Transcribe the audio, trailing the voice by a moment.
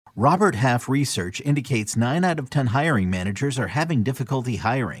Robert Half research indicates 9 out of 10 hiring managers are having difficulty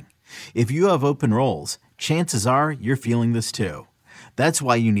hiring. If you have open roles, chances are you're feeling this too. That's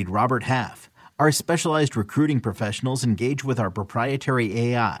why you need Robert Half. Our specialized recruiting professionals engage with our proprietary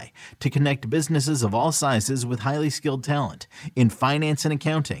AI to connect businesses of all sizes with highly skilled talent in finance and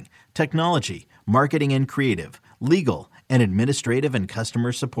accounting, technology, marketing and creative, legal, and administrative and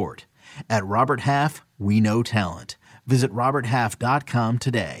customer support. At Robert Half, we know talent. Visit roberthalf.com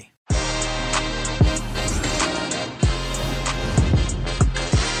today.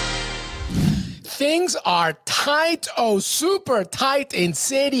 Things are tight, super tight in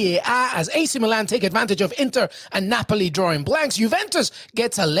Serie A as AC Milan take advantage of Inter and Napoli drawing blanks. Juventus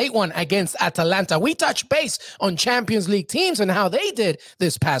gets a late one against Atalanta. We touch base on Champions League teams and how they did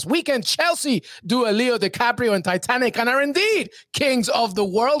this past weekend. Chelsea do a Leo DiCaprio and Titanic and are indeed kings of the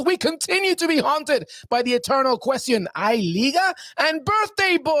world. We continue to be haunted by the eternal question, I Liga? And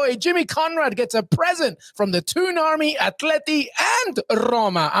birthday boy Jimmy Conrad gets a present from the Toon Army, Atleti, and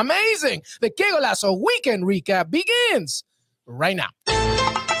Roma. Amazing. The Que Golazo weekend recap begins right now.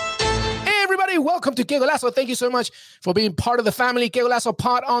 Hey everybody, welcome to Que Golazo. Thank you so much for being part of the family. Que Golazo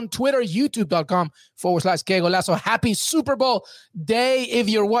Pod on Twitter, youtube.com/Que Golazo. Happy Super Bowl day if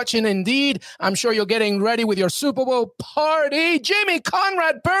you're watching indeed. I'm sure you're getting ready with your Super Bowl party. Jimmy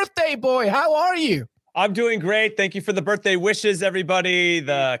Conrad, birthday boy, how are you? I'm doing great. Thank you for the birthday wishes, everybody.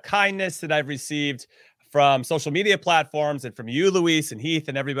 The kindness that I've received from social media platforms and from you, Luis and Heath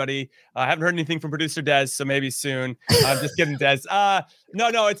and everybody. I haven't heard anything from producer Des, so maybe soon. I'm just kidding, Des.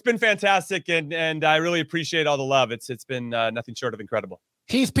 No, it's been fantastic, and I really appreciate all the love. It's been nothing short of incredible.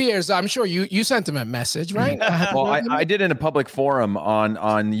 Heath Pierce, I'm sure you sent him a message, right? Well, I did in a public forum on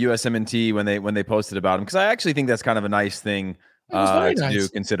USMNT when they posted about him, because I actually think that's kind of a nice thing to do,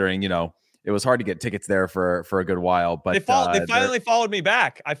 considering, it was hard to get tickets there for a good while. But they finally followed me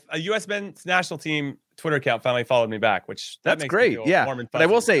back. A U.S. men's national team Twitter account finally followed me back, which that's great. Yeah, but I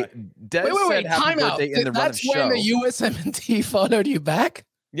will say, Des said happy birthday in the run of show. That's when the USMNT followed you back?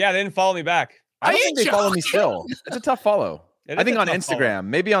 Yeah, they didn't follow me back. I don't think they follow me still. It's a tough follow. I think on Instagram,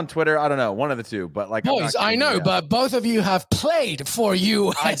 maybe on Twitter. I don't know, one of the two. But boys, I know, but both of you have played for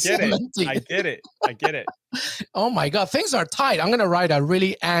you. I get it. Oh my God, things are tight. I'm gonna write a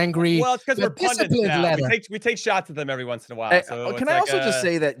really angry. Well, it's because we're pundits now. We take shots at them every once in a while. Hey, so can I also just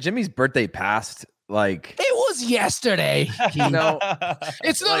say that Jimmy's birthday passed? It was yesterday.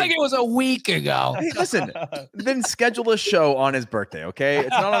 It's not like it was a week ago. Hey, listen, then schedule a show on his birthday. Okay,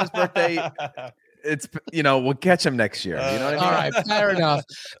 it's not on his birthday. It's, we'll catch him next year. You know what I mean? All right, fair enough.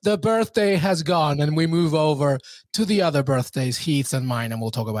 The birthday has gone, and we move over to the other birthdays, Heath's and mine, and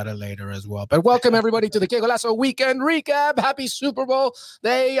we'll talk about it later as well. But welcome, everybody, to the Que Golazo Weekend Recap. Happy Super Bowl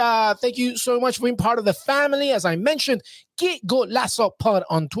Day. Thank you so much for being part of the family. As I mentioned, Que Golazo Pod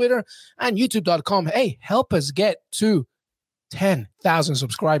on Twitter and youtube.com. Hey, help us get to 10,000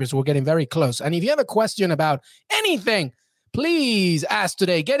 subscribers. We're getting very close. And if you have a question about anything, please ask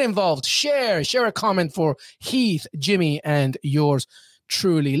today. Get involved. Share a comment for Heath, Jimmy, and yours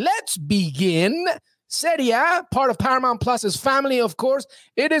truly. Let's begin. Serie A, part of Paramount Plus's family, of course.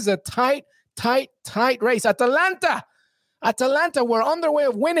 It is a tight race. Atalanta were on their way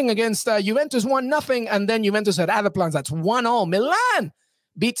of winning against Juventus 1-0, and then Juventus had other plans. That's 1-0. Milan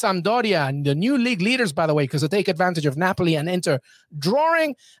beat Sampdoria, and the new league leaders, by the way, because they take advantage of Napoli and Inter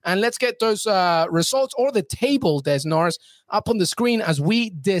drawing. And let's get those results or the table, Des Norris, up on the screen as we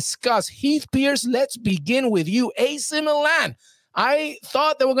discuss. Heath Pierce, let's begin with you. AC Milan. I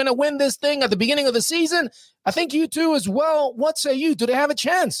thought they were going to win this thing at the beginning of the season. I think you too as well. What say you? Do they have a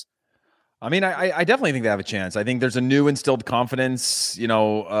chance? I mean, I definitely think they have a chance. I think there's a new instilled confidence,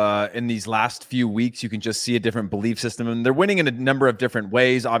 in these last few weeks. You can just see a different belief system, and they're winning in a number of different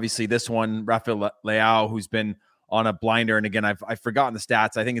ways. Obviously, this one, Rafael Leao, who's been on a blinder. And again, I've forgotten the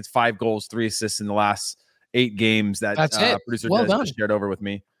stats. I think it's 5 goals, 3 assists in the last 8 games that producer just shared over with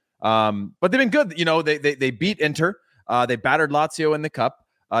me. But they've been good. They beat Inter. They battered Lazio in the cup.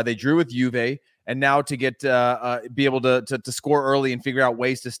 They drew with Juve. And now to get be able to score early and figure out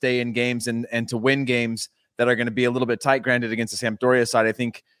ways to stay in games and to win games that are going to be a little bit tight, granted against the Sampdoria side, I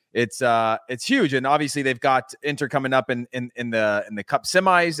think it's huge. And obviously they've got Inter coming up in the cup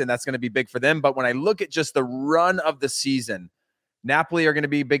semis, and that's going to be big for them. But when I look at just the run of the season, Napoli are going to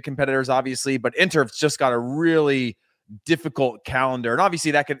be big competitors, obviously, but Inter have just got a really difficult calendar, and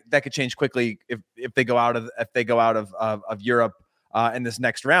obviously that could change quickly if they go out of Europe in this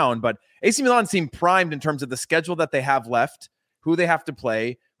next round. But AC Milan seem primed in terms of the schedule that they have left, who they have to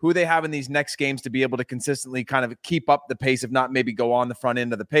play, who they have in these next games to be able to consistently kind of keep up the pace, if not maybe go on the front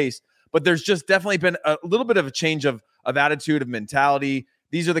end of the pace. But there's just definitely been a little bit of a change of attitude, of mentality.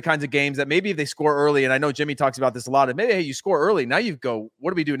 these are the kinds of games that maybe if they score early, and I know Jimmy talks about this a lot, and maybe, hey, you score early. Now you go,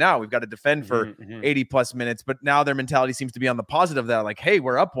 what do we do now? We've got to defend for 80 plus minutes. But now their mentality seems to be on the positive of that. Like, hey,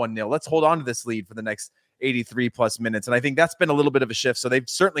 we're up 1-0. Let's hold on to this lead for the next 83 plus minutes. And I think that's been a little bit of a shift. So they've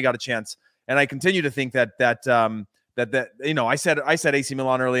certainly got a chance. And I continue to think that I said AC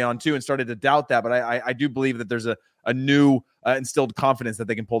Milan early on too, and started to doubt that, but I do believe that there's a new instilled confidence that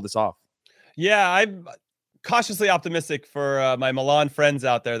they can pull this off. Yeah, I'm cautiously optimistic for my Milan friends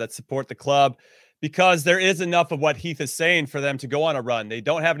out there that support the club, because there is enough of what Heath is saying for them to go on a run. They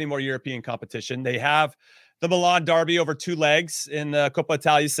don't have any more European competition. They have the Milan derby over 2 legs in the Coppa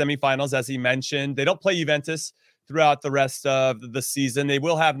Italia semifinals, as he mentioned. They don't play Juventus throughout the rest of the season. They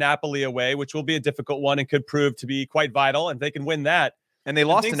will have Napoli away, which will be a difficult one and could prove to be quite vital. And they can win that. And they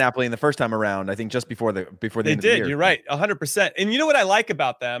lost to Napoli in the first time around, I think, just before the end of the year. You're right, 100%. And you know what I like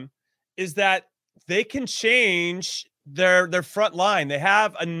about them is that they can change their front line. They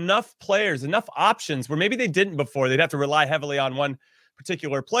have enough players, enough options where maybe they didn't before. They'd have to rely heavily on one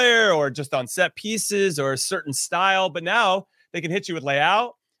particular player or just on set pieces or a certain style. But now they can hit you with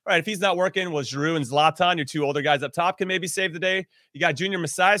Leao. Right, if he's not working, well, Giroud and Zlatan, your 2 older guys up top, can maybe save the day. You got Junior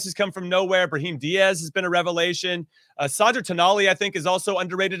Messias, who's come from nowhere. Brahim Diaz has been a revelation. Sadr Tonali, I think, is also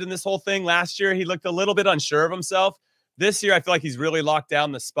underrated in this whole thing. Last year, he looked a little bit unsure of himself. This year, I feel like he's really locked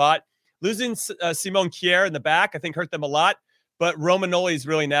down the spot. Losing Simon Kjaer in the back, I think, hurt them a lot. But Romagnoli's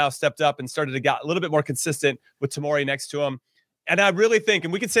really now stepped up and started to get a little bit more consistent with Tomori next to him. And I really think,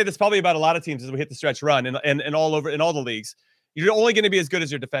 and we could say this probably about a lot of teams as we hit the stretch run and all over in all the leagues, you're only going to be as good as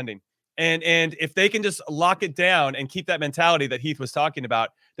you're defending. And if they can just lock it down and keep that mentality that Heath was talking about,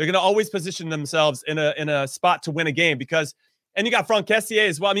 they're going to always position themselves in a spot to win a game. Because, and you got Franck Kessié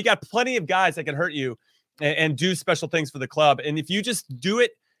as well. I mean, you got plenty of guys that can hurt you and do special things for the club. And if you just do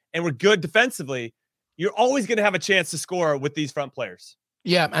it and we're good defensively, you're always going to have a chance to score with these front players.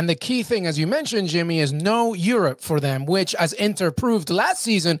 Yeah, and the key thing, as you mentioned, Jimmy, is no Europe for them, which, as Inter proved last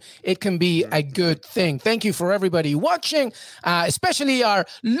season, it can be a good thing. Thank you for everybody watching, especially our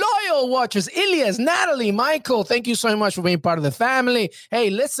loyal watchers, Ilias, Natalie, Michael. Thank you so much for being part of the family.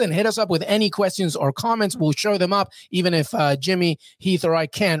 Hey, listen, hit us up with any questions or comments. We'll show them up, even if Jimmy, Heath, or I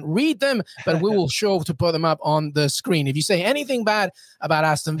can't read them, but we will show to put them up on the screen. If you say anything bad about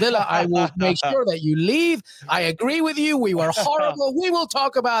Aston Villa, I will make sure that you leave. I agree with you. We were horrible. We will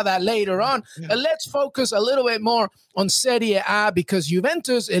talk about that later on. But let's focus a little bit more on Serie A, because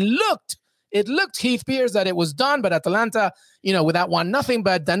Juventus, it looked, Heath Pierce, that it was done, but Atalanta, with that 1-0,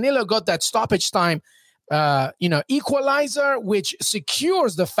 but Danilo got that stoppage time, equalizer, which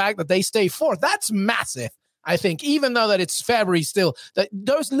secures the fact that they stay fourth. That's massive. I think, even though that it's February still, that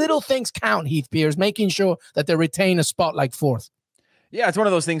those little things count, Heath Pierce, making sure that they retain a spot like fourth. Yeah, it's one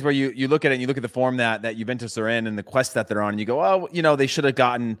of those things where you look at it and you look at the form that Juventus are in and the quest that they're on, and you go, oh, they should have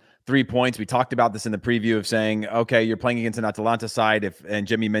gotten 3 points. We talked about this in the preview of saying, okay, you're playing against an Atalanta side. And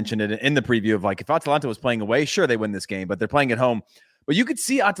Jimmy mentioned it in the preview of like, if Atalanta was playing away, sure, they win this game, but they're playing at home. But you could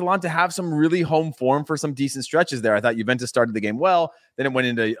see Atalanta have some really home form for some decent stretches there. I thought Juventus started the game well. Then it went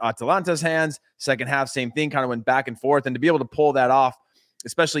into Atalanta's hands. Second half, same thing, kind of went back and forth. And to be able to pull that off,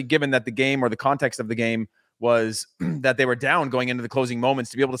 especially given that the game or the context of the game was that they were down going into the closing moments,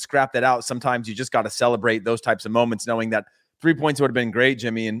 to be able to scrap that out. Sometimes you just got to celebrate those types of moments, knowing that 3 points would have been great,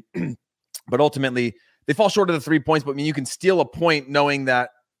 Jimmy. And but ultimately they fall short of the 3 points. But I mean, you can steal a point knowing that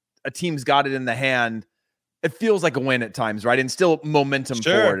a team's got it in the hand. It feels like a win at times, right? And still momentum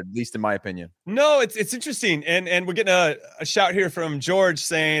forward, at least in my opinion. No, it's interesting. And we're getting a shout here from George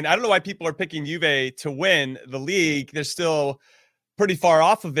saying, I don't know why people are picking Juve to win the league. They're still pretty far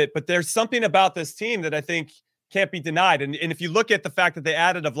off of it, but there's something about this team that I think can't be denied. And if you look at the fact that they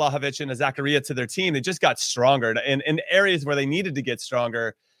added a Vlahovic and a Zakaria to their team, they just got stronger in areas where they needed to get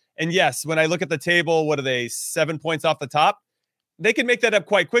stronger. And yes, when I look at the table, what are they, 7 points off the top? They can make that up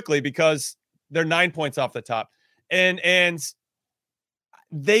quite quickly because they're 9 points off the top. And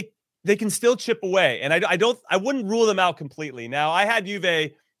they can still chip away. And I wouldn't rule them out completely. Now, I had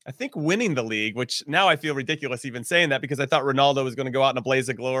Juve, I think, winning the league, which now I feel ridiculous even saying that, because I thought Ronaldo was going to go out in a blaze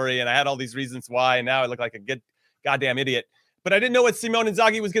of glory, and I had all these reasons why, and now I look like a good goddamn idiot. But I didn't know what Simone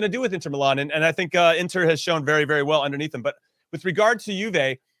Inzaghi was going to do with Inter Milan, and I think Inter has shown very, very well underneath them. But with regard to Juve,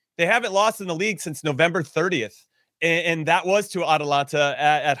 they haven't lost in the league since November 30th, and that was to Atalanta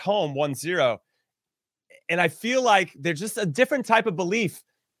at home, 1-0. And I feel like there's just a different type of belief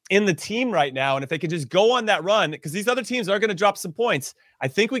in the team right now. And if they could just go on that run, because these other teams are going to drop some points, I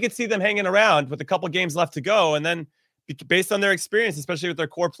think we could see them hanging around with a couple games left to go. And then based on their experience, especially with their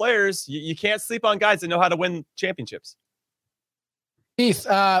core players, you can't sleep on guys that know how to win championships. Keith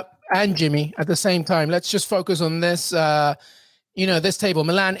and Jimmy, at the same time, let's just focus on this. this table,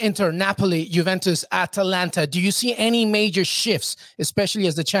 Milan, Inter, Napoli, Juventus, Atalanta. Do you see any major shifts, especially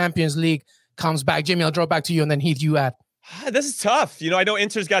as the Champions League comes back? Jimmy, I'll draw back to you, and then Heath, you add. This is tough. I know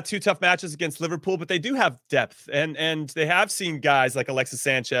Inter's got 2 tough matches against Liverpool, but they do have depth, and they have seen guys like Alexis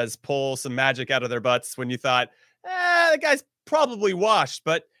Sanchez pull some magic out of their butts when you thought, the guy's probably washed,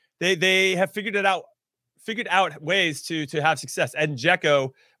 but they have figured out ways to have success. And Dzeko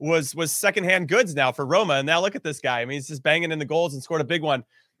was secondhand goods now for Roma, and now look at this guy. I mean, he's just banging in the goals and scored a big one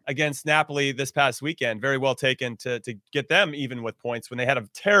against Napoli this past weekend. Very well taken to get them even with points when they had a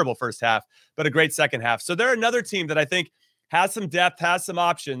terrible first half, but a great second half. So they're another team that I think has some depth, has some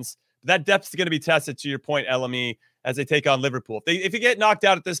options. That depth is going to be tested, to your point, LME, as they take on Liverpool. If you get knocked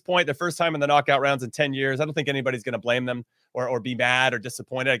out at this point, the first time in the knockout rounds in 10 years, I don't think anybody's going to blame them or be mad or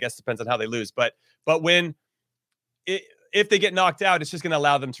disappointed. I guess it depends on how they lose. But if they get knocked out, it's just going to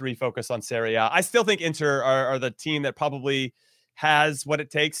allow them to refocus on Serie A. I still think Inter are the team that probably has what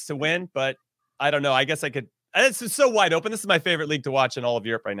it takes to win, but I don't know. I guess it's so wide open. This is my favorite league to watch in all of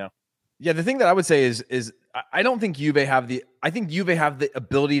Europe right now. Yeah, the thing that I would say is I don't think I think Juve have the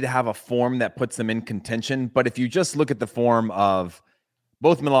ability to have a form that puts them in contention. But if you just look at the form of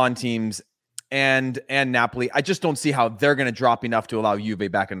both Milan teams and Napoli, I just don't see how they're going to drop enough to allow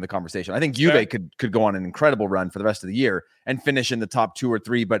Juve back into the conversation. I think Juve could go on an incredible run for the rest of the year and finish in the top 2 or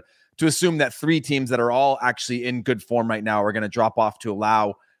 3. But to assume that 3 teams that are all actually in good form right now are going to drop off to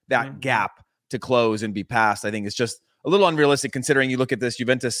allow that gap to close and be passed, I think it's just a little unrealistic, considering you look at this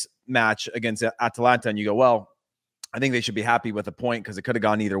Juventus match against Atalanta and you go, well, I think they should be happy with a point because it could have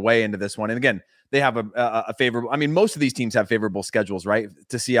gone either way into this one. And again, they have a favorable, I mean, most of these teams have favorable schedules, right,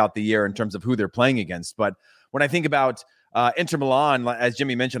 to see out the year in terms of who they're playing against. But when I think about Inter Milan, as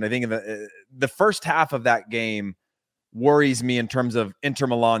Jimmy mentioned, I think the first half of that game worries me in terms of Inter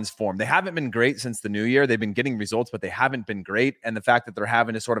Milan's form. They haven't been great since the new year. They've been getting results, but they haven't been great. And the fact that they're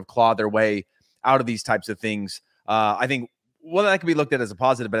having to sort of claw their way out of these types of things, I think, well, that can be looked at as a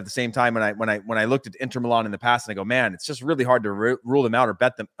positive, but at the same time, when I looked at Inter Milan in the past, and I go, man, it's just really hard to rule them out or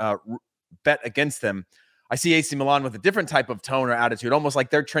bet against them. I see AC Milan with a different type of tone or attitude, almost like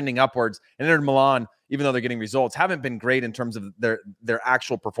they're trending upwards. And Inter Milan, even though they're getting results, haven't been great in terms of their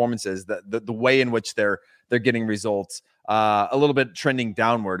actual performances, the way in which they're getting results, a little bit trending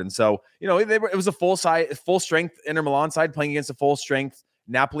downward. And so, it was a full strength Inter Milan side playing against a full strength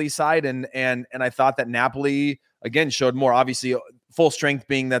Napoli side, and I thought that Napoli again showed more. Obviously, full strength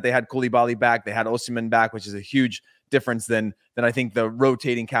being that they had Koulibaly back, they had Osimhen back, which is a huge difference than I think the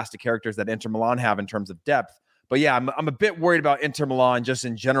rotating cast of characters that Inter Milan have in terms of depth. But yeah, I'm a bit worried about Inter Milan just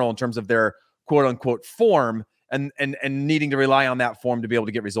in general in terms of their quote unquote form and needing to rely on that form to be able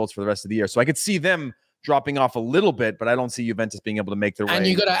to get results for the rest of the year. So I could see them dropping off a little bit, but I don't see Juventus being able to make their way. And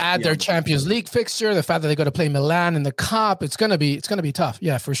you got to add their Champions League fixture, the fact that they got to play Milan in the Cup. It's gonna be tough.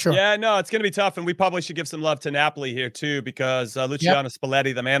 Yeah, for sure. Yeah, no, it's gonna be tough, and we probably should give some love to Napoli here too, because Luciano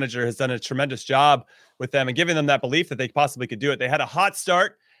Spalletti, the manager, has done a tremendous job with them and giving them that belief that they possibly could do it. They had a hot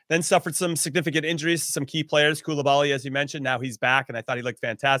start, then suffered some significant injuries to some key players. Koulibaly, as you mentioned, now he's back, and I thought he looked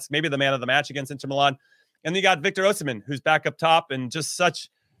fantastic. Maybe the man of the match against Inter Milan. And then you got Victor Osimhen, who's back up top and just such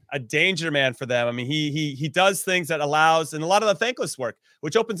a danger man for them. I mean, he does things that allows, and a lot of the thankless work,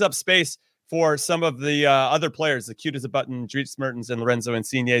 which opens up space for some of the other players, the cute as a button, Dries Mertens and Lorenzo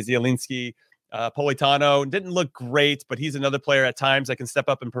Insigne, Zielinski, Politano. Didn't look great, but he's another player at times that can step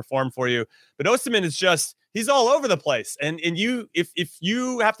up and perform for you. But Osimhen is just, he's all over the place. And if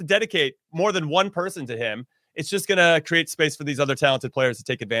you have to dedicate more than one person to him, it's just going to create space for these other talented players to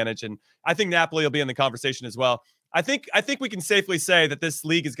take advantage. And I think Napoli will be in the conversation as well. I think we can safely say that this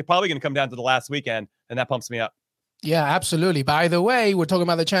league is probably going to come down to the last weekend, and that pumps me up. Yeah, absolutely. By the way, we're talking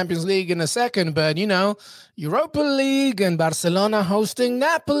about the Champions League in a second, but Europa League and Barcelona hosting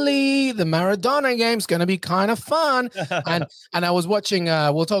Napoli, the Maradona game's going to be kind of fun. and I was watching,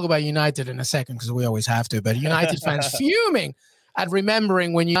 we'll talk about United in a second because we always have to, but United fans fuming at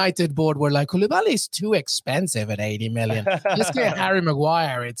remembering when United board were like, Koulibaly is too expensive at 80 million. Let's get Harry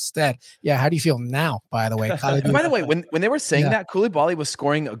Maguire instead. Yeah, how do you feel now, by the way? By the way, when they were saying that, Koulibaly was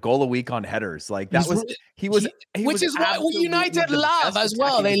scoring a goal a week on headers. Like that which is what United love as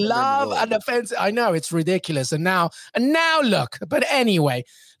well. They love a defense. I know, it's ridiculous. And now look. But anyway,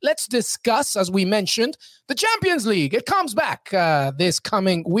 let's discuss, as we mentioned, the Champions League. It comes back this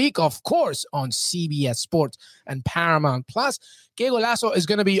coming week, of course, on CBS Sports and Paramount Plus. Que Golazo is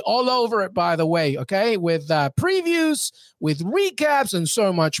going to be all over it, by the way, okay, with previews, with recaps, and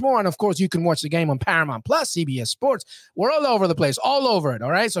so much more. And, of course, you can watch the game on Paramount Plus, CBS Sports. We're all over the place, all over it,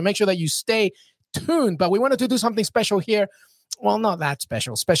 all right? So make sure that you stay tuned. But we wanted to do something special here well, not that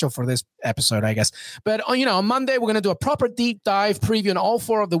special for this episode, I guess. But, on Monday, we're going to do a proper deep dive preview on all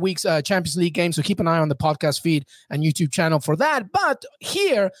 4 of the week's Champions League games. So keep an eye on the podcast feed and YouTube channel for that. But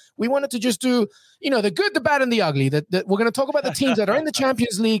here, we wanted to just do, the good, the bad, and the ugly. That we're going to talk about the teams that are in the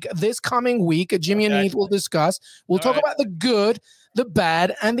Champions League this coming week. Jimmy and Heath will discuss. We'll talk about the good, the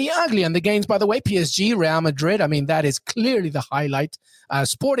bad, and the ugly. And the games, by the way, PSG, Real Madrid. I mean, that is clearly the highlight.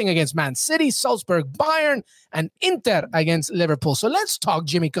 Sporting against Man City, Salzburg, Bayern, and Inter against Liverpool. So let's talk,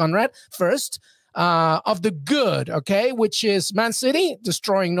 Jimmy Conrad, first of the good, okay, which is Man City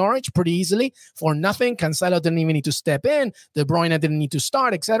destroying Norwich pretty easily for nothing. Cancelo didn't even need to step in. De Bruyne didn't need to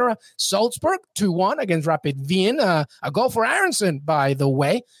start, etc. Salzburg, 2-1 against Rapid Wien. A goal for Aronson, by the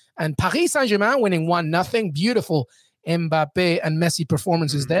way. And Paris Saint-Germain winning 1-0. Beautiful Mbappe and Messi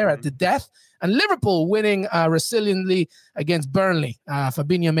performances there at the death. And Liverpool winning resiliently against Burnley.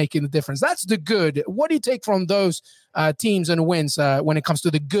 Fabinho making the difference. That's the good. What do you take from those teams and wins when it comes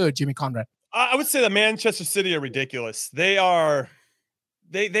to the good, Jimmy Conrad? I would say that Manchester City are ridiculous. They were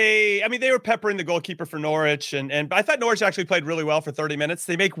peppering the goalkeeper for Norwich. And I thought Norwich actually played really well for 30 minutes.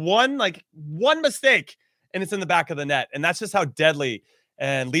 They make one mistake and it's in the back of the net. And that's just how deadly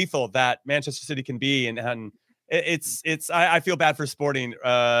and lethal that Manchester City can be. And I feel bad for Sporting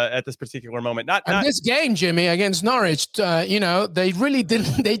at this particular moment. Not this game, Jimmy, against Norwich. They really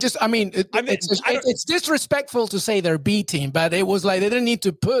didn't. They just. It's disrespectful to say they're B team, but it was like they didn't need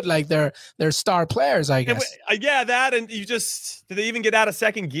to put like their star players. I guess. Yeah, that and did they even get out of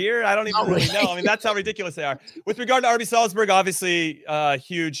second gear? I don't even really know. I mean, that's how ridiculous they are. With regard to RB Salzburg, obviously,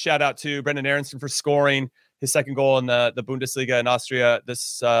 huge shout out to Brendan Aronson for scoring his second goal in the Bundesliga in Austria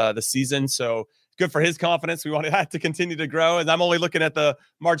this season. So. Good for his confidence. We want that to continue to grow. And I'm only looking at the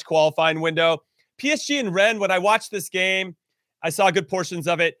March qualifying window. PSG and Rennes, when I watched this game, I saw good portions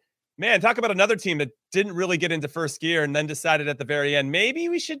of it. Man, talk about another team that didn't really get into first gear and then decided at the very end, maybe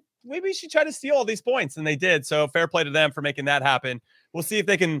we should try to steal all these points. And they did. So fair play to them for making that happen. We'll see if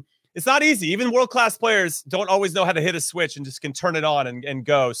they can. It's not easy. Even world-class players don't always know how to hit a switch and just can turn it on and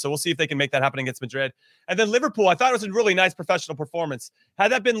go. So we'll see if they can make that happen against Madrid. And then Liverpool, I thought it was a really nice professional performance.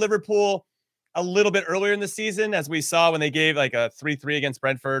 Had that been Liverpool a little bit earlier in the season, as we saw when they gave like a 3-3 against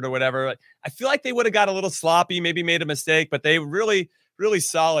Brentford or whatever, I feel like they would have got a little sloppy, maybe made a mistake, but they really, really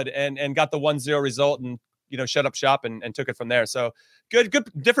solid and got the 1-0 result and, shut up shop and took it from there. So good,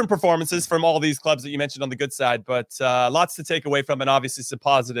 different performances from all these clubs that you mentioned on the good side, but lots to take away from and obviously some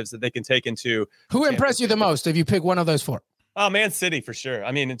positives that they can take into. Who impressed you the most if you pick one of those 4? Oh, Man City for sure.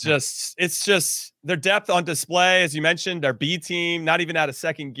 I mean, it's just their depth on display, as you mentioned, their B team, not even out of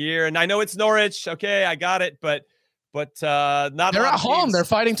second gear. And I know it's Norwich. Okay, I got it, but not. They're at home. They're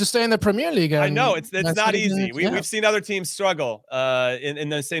fighting to stay in the Premier League. I know it's not easy. We've seen other teams struggle in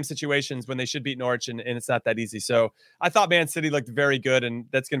those same situations when they should beat Norwich, and it's not that easy. So I thought Man City looked very good, and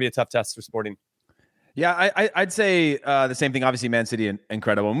that's going to be a tough test for Sporting. Yeah, I'd say the same thing. Obviously, Man City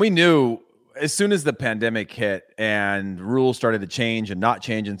incredible, and we knew. As soon as the pandemic hit and rules started to change and not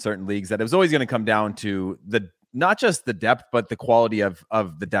change in certain leagues, that it was always going to come down to not just the depth, but the quality of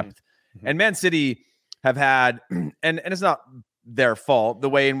the depth. Mm-hmm. And Man City have had, and it's not their fault, the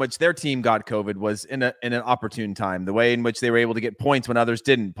way in which their team got COVID was in an opportune time. The way in which they were able to get points when others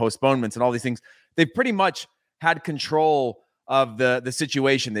didn't, postponements and all these things. They've pretty much had control of the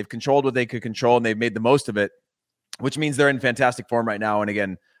situation. They've controlled what they could control, and they've made the most of it, which means they're in fantastic form right now. And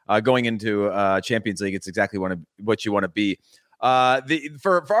again, going into Champions League, it's exactly what you want to be.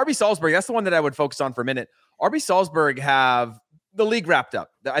 For RB Salzburg, that's the one that I would focus on for a minute. RB Salzburg have the league wrapped up.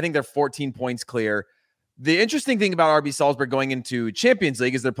 I think they're 14 points clear. The interesting thing about RB Salzburg going into Champions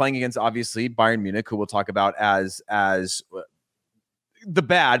League is they're playing against, obviously, Bayern Munich, who we'll talk about as the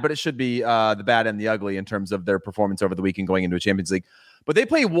bad, but it should be the bad and the ugly in terms of their performance over the weekend going into a Champions League. But they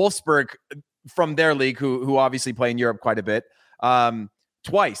play Wolfsburg from their league, who obviously play in Europe quite a bit.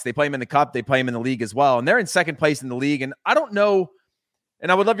 Twice. They play them in the cup. They play them in the league as well. And they're in second place in the league. And I don't know,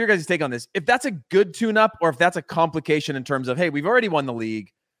 and I would love your guys' take on this, if that's a good tune-up or if that's a complication in terms of, hey, we've already won the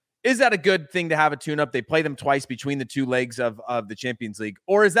league. Is that a good thing to have a tune-up? They play them twice between the two legs of the Champions League.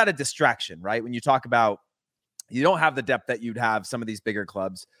 Or is that a distraction, right? When you talk about you don't have the depth that you'd have some of these bigger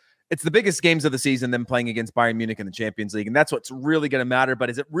clubs. It's the biggest games of the season, them playing against Bayern Munich in the Champions League. And that's what's really going to matter. But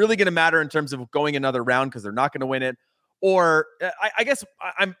is it really going to matter in terms of going another round because they're not going to win it? Or I guess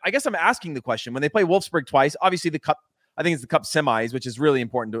I'm asking the question, when they play Wolfsburg twice, obviously the cup, I think it's the cup semis, which is really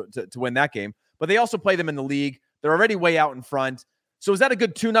important to win that game, but they also play them in the league. They're already way out in front. So is that a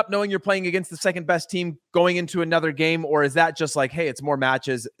good tune-up knowing you're playing against the second best team going into another game? Or is that just like, hey, it's more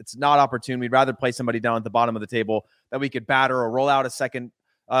matches. It's not opportune. We'd rather play somebody down at the bottom of the table that we could batter or roll out a second,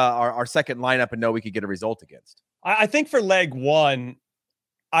 our second lineup and know we could get a result against. I think for leg one,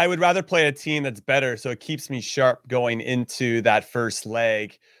 I would rather play a team that's better, so it keeps me sharp going into that first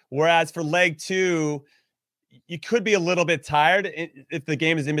leg. Whereas for leg two, you could be a little bit tired if the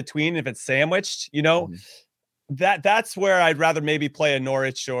game is in between, if it's sandwiched, that's where I'd rather maybe play a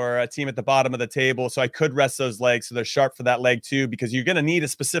Norwich or a team at the bottom of the table. So I could rest those legs so they're sharp for that leg too, because you're going to need a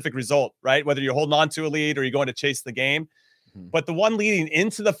specific result, right? Whether you're holding on to a lead or you're going to chase the game. But the one leading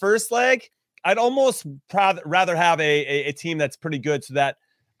into the first leg, I'd almost rather have a team that's pretty good, so that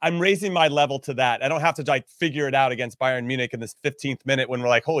I'm raising my level to that. I don't have to like figure it out against Bayern Munich in this 15th minute when we're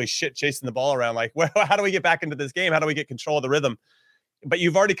like, holy shit, chasing the ball around. Like, well, how do we get back into this game? How do we get control of the rhythm? But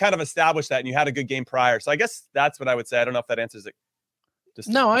you've already kind of established that, and you had a good game prior. So I guess that's what I would say. I don't know if that answers it.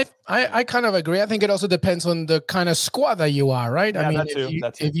 No, I kind of agree. I think it also depends on the kind of squad that you are, right? Yeah, I mean,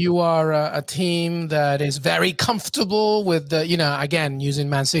 if you are a team that is very comfortable with the, again, using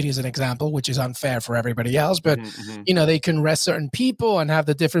Man City as an example, which is unfair for everybody else, but, they can rest certain people and have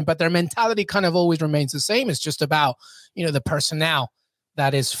the different, but their mentality kind of always remains the same. It's just about, the personnel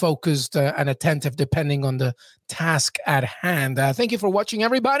that is focused and attentive depending on the task at hand. Thank you for watching,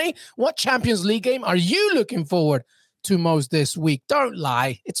 everybody. What Champions League game are you looking forward to most this week? Don't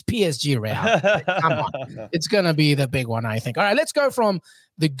lie. It's PSG Real. Come on. It's going to be the big one, I think. All right, let's go from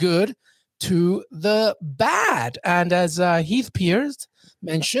the good to the bad. And as Heath Pierce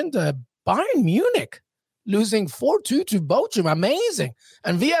mentioned, Bayern Munich losing 4-2 to Bochum. Amazing.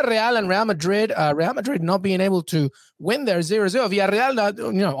 And Villarreal and Real Madrid not being able to win their 0-0.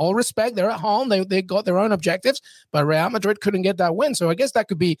 Villarreal, all respect, they're at home. They got their own objectives, but Real Madrid couldn't get that win. So I guess that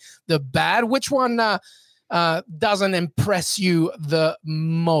could be the bad. Which one doesn't impress you the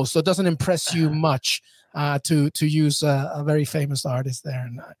most, or doesn't impress you much, to use a very famous artist there?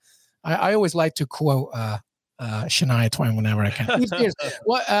 And I always like to quote Shania Twain whenever I can.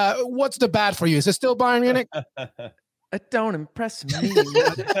 What's the bad for you? Is it still Bayern Munich? It don't impress me.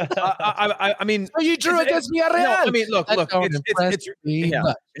 I mean, so you drew against Villarreal. No, I mean, look,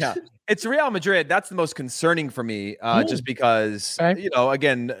 it's Real Madrid. That's the most concerning for me, just because,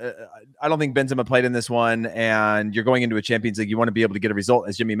 again, I don't think Benzema played in this one, and you're going into a Champions League. You want to be able to get a result,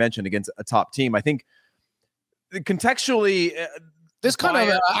 as Jimmy mentioned, against a top team. I think contextually, this kind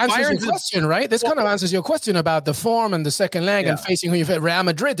of answers your question, right? This kind of answers your question about the form and the second leg and facing who you face. Real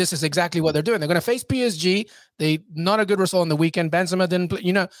Madrid, this is exactly what they're doing. They're going to face PSG. They not a good result on the weekend. Benzema didn't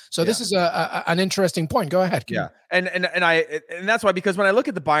play, So this is an interesting point. Go ahead. Yeah, and that's why, because when I look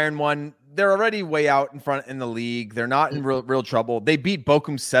at the Bayern one, they're already way out in front in the league. They're not in real trouble. They beat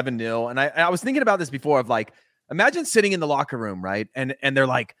Bochum 7-0, and I was thinking about this before. Of like, imagine sitting in the locker room, right? And they're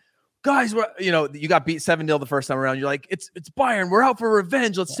like, guys, you got beat 7-0 the first time around. You're like, it's Bayern. We're out for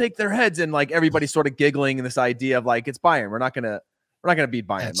revenge. Let's take their heads. And like everybody's sort of giggling in this idea of like, it's Bayern. We're not gonna beat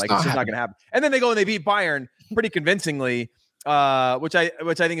Bayern. It's just not gonna happen. And then they go and they beat Bayern pretty convincingly, which I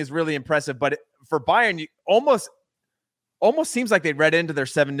think is really impressive. But for Bayern, you almost seems like they read into their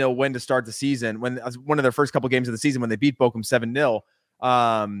 7-0 win to start the season, when one of their first couple games of the season when they beat Bochum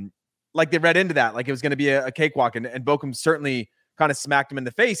 7-0. Like they read into that, like it was going to be a cakewalk, and Bochum certainly kind of smacked them in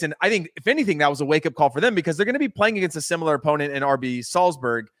the face. And I think, if anything, that was a wake-up call for them, because they're going to be playing against a similar opponent in RB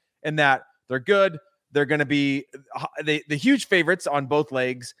Salzburg, in that they're good. They're going to be the huge favorites on both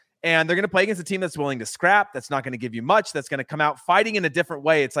legs, and they're going to play against a team that's willing to scrap, that's not going to give you much, that's going to come out fighting in a different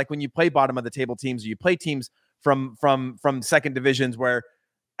way. It's like when you play bottom of the table teams, or you play teams from second divisions, where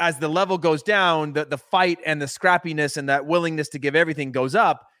as the level goes down, the fight and the scrappiness and that willingness to give everything goes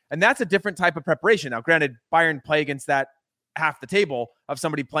up. And that's a different type of preparation. Now, granted, Bayern play against that half the table of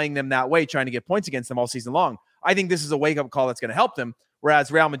somebody playing them that way, trying to get points against them all season long. I think this is a wake-up call that's going to help them.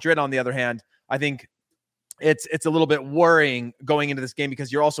 Whereas Real Madrid, on the other hand, I think it's a little bit worrying going into this game,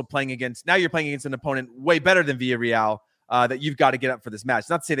 because you're playing against an opponent way better than Villarreal, that you've got to get up for this match.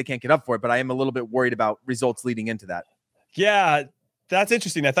 Not to say they can't get up for it, but I am a little bit worried about results leading into that. Yeah, that's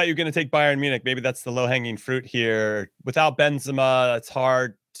interesting. I thought you were going to take Bayern Munich. Maybe that's the low-hanging fruit here. Without Benzema, it's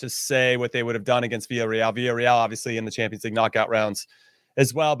hard to say what they would have done against Villarreal. Villarreal, obviously, in the Champions League knockout rounds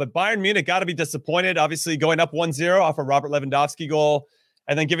as well. But Bayern Munich got to be disappointed, obviously, going up 1-0 off a Robert Lewandowski goal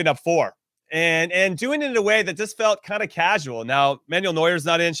and then giving up 4. And doing it in a way that just felt kind of casual. Now, Manuel Neuer's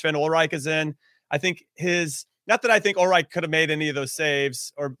not in. Sven Ulreich is in. I think not that I think Ulreich could have made any of those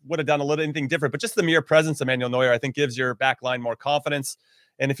saves or would have done anything different, but just the mere presence of Manuel Neuer, I think, gives your back line more confidence.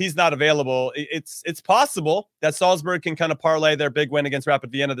 And if he's not available, it's possible that Salzburg can kind of parlay their big win against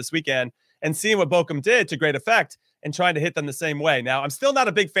Rapid Vienna this weekend, and seeing what Bochum did to great effect and trying to hit them the same way. Now, I'm still not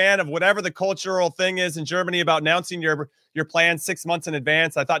a big fan of whatever the cultural thing is in Germany about announcing your plans 6 months in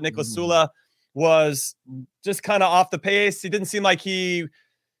advance. I thought Niklas Süle was just kind of off the pace. He didn't seem like he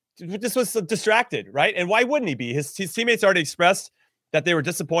just was distracted, right? And why wouldn't he be? His teammates already expressed that they were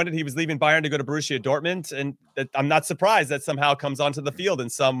disappointed he was leaving Bayern to go to Borussia Dortmund, and that I'm not surprised that somehow comes onto the field in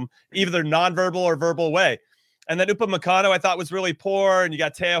some either nonverbal or verbal way. And then Upamecano I thought was really poor, and you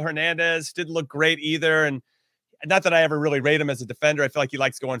got Theo Hernandez, didn't look great either. And not that I ever really rate him as a defender. I feel like he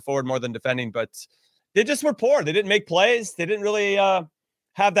likes going forward more than defending, but they just were poor. They didn't make plays. They didn't really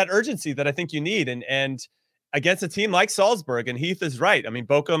have that urgency that I think you need. And against a team like Salzburg, and Heath is right. I mean,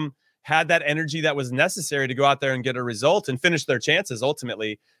 Bochum had that energy that was necessary to go out there and get a result and finish their chances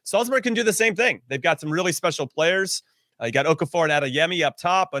ultimately. Salzburg can do the same thing. They've got some really special players. You got Okafor and Adeyemi up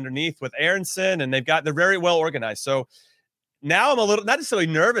top underneath with Aronson, and they're very well organized. So now I'm a little, not necessarily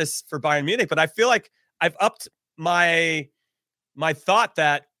nervous for Bayern Munich, but I feel like I've upped my thought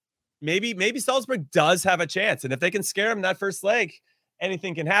that maybe Salzburg does have a chance. And if they can scare them in that first leg,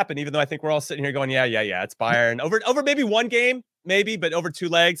 anything can happen, even though I think we're all sitting here going, yeah, it's Bayern. Over maybe one game, maybe, but over 2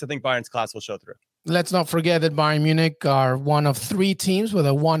 legs, I think Bayern's class will show through. Let's not forget that Bayern Munich are one of 3 teams with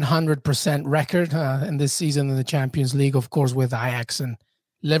a 100% record in this season in the Champions League, of course, with Ajax and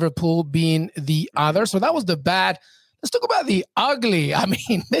Liverpool being the other. So that was the bad. Let's talk about the ugly. I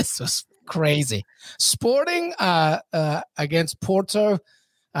mean, this was crazy. Sporting against Porto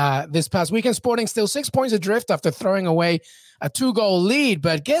this past weekend. Sporting still 6 points adrift after throwing away a 2-goal lead.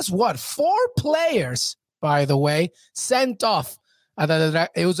 But guess what? 4 players, by the way, sent off.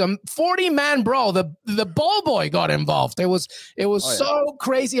 It was a 40-man brawl. The ball boy got involved. It was so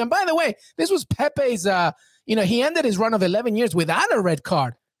crazy. And by the way, this was Pepe's. He ended his run of 11 years without a red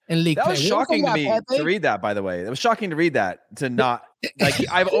card in league. That was shocking to me to read that. By the way, it was shocking to read that. To not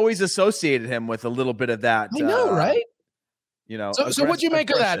I've always associated him with a little bit of that. I know, right? So what do you make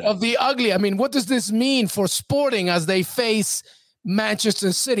of that? Of the ugly? I mean, what does this mean for Sporting as they face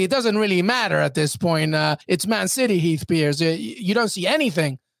Manchester City? It doesn't really matter at this point. It's Man City, Heath Piers. You don't see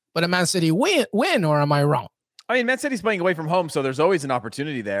anything but a Man City win, or am I wrong? I mean, Man City's playing away from home, so there's always an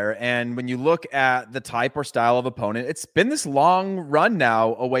opportunity there. And when you look at the type or style of opponent, it's been this long run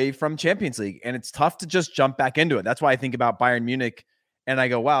now away from Champions League, and it's tough to just jump back into it. That's why I think about Bayern Munich, and I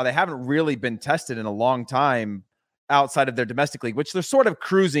go, wow, they haven't really been tested in a long time outside of their domestic league, which they're sort of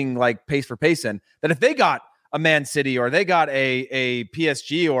cruising like pace for pace in. That if they got a Man City or they got a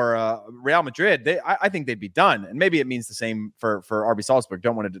PSG or a Real Madrid, I think they'd be done. And maybe it means the same for RB Salzburg.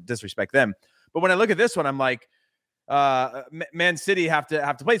 Don't want to disrespect them. But when I look at this one, I'm like, Man City have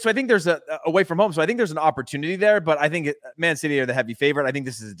to play. So I think there's a away from home. So I think there's an opportunity there, but I think Man City are the heavy favorite. I think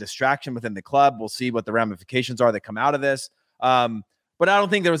this is a distraction within the club. We'll see what the ramifications are that come out of this. But I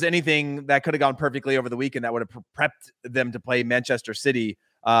don't think there was anything that could have gone perfectly over the weekend that would have prepped them to play Manchester City.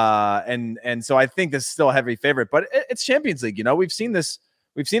 And so I think this is still a heavy favorite, but it's Champions League. We've seen this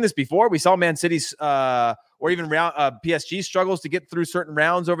before. We saw Man City's or even PSG struggles to get through certain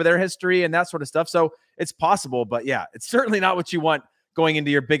rounds over their history and that sort of stuff. So it's possible, but yeah, it's certainly not what you want going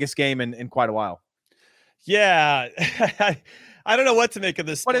into your biggest game in quite a while. Yeah. I don't know what to make of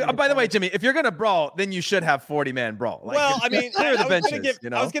this. But by the way, Jimmy, if you're going to brawl, then you should have 40-man brawl. Well, I mean, I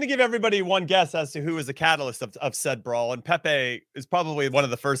was going to give everybody one guess as to who was the catalyst of said brawl. And Pepe is probably one of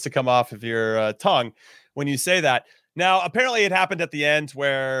the first to come off of your tongue when you say that. Now, apparently it happened at the end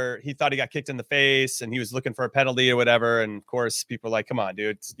where he thought he got kicked in the face and he was looking for a penalty or whatever. And of course, people are like, come on,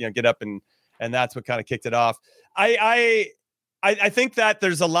 dude, get up. And that's what kind of kicked it off. I think that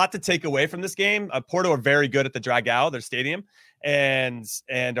there's a lot to take away from this game. Porto are very good at the Dragao, their stadium, and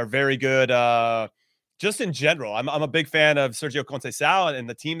are very good just in general. I'm a big fan of Sergio Conceição and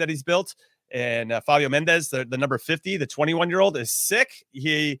the team that he's built. And Fabio Mendes, the number 50, the 21-year-old, is sick.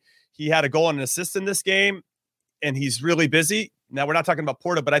 He had a goal and an assist in this game, and he's really busy. Now, we're not talking about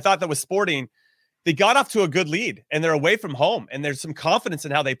Porto, but I thought that with Sporting, they got off to a good lead, and they're away from home, and there's some confidence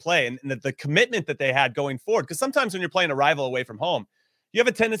in how they play and the commitment that they had going forward. Because sometimes when you're playing a rival away from home, you have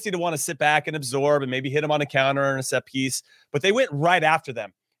a tendency to want to sit back and absorb and maybe hit them on a counter and a set piece, but they went right after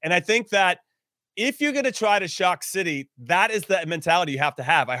them. And I think that if you're going to try to shock City, that is the mentality you have to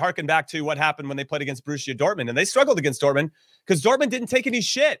have. I harken back to what happened when they played against Borussia Dortmund, and they struggled against Dortmund because Dortmund didn't take any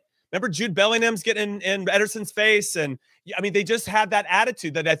shit. Remember Jude Bellingham's getting in Ederson's face, and I mean, they just had that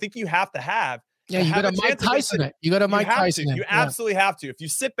attitude that I think you have to have. Yeah, you got to Mike Tyson it. You got to Mike Tyson it. You absolutely have to. If you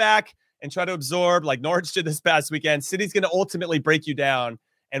sit back and try to absorb like Norwich did this past weekend, City's going to ultimately break you down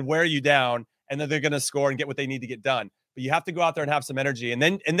and wear you down, and then they're going to score and get what they need to get done. But you have to go out there and have some energy. And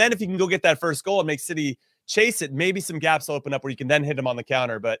then if you can go get that first goal and make City chase it, maybe some gaps will open up where you can then hit them on the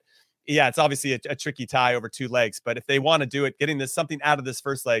counter. But yeah, it's obviously a tricky tie over 2 legs. But if they want to do it, getting something out of this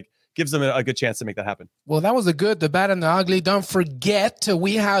first leg gives them a good chance to make that happen. Well, that was the good, the bad, and the ugly. Don't forget,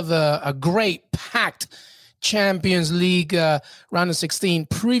 we have a great packed Champions League round of 16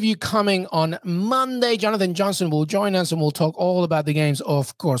 preview coming on Monday. Jonathan Johnson will join us and we'll talk all about the games,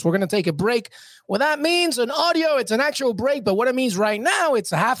 of course. We're going to take a break. What that means in audio, it's an actual break, but what it means right now,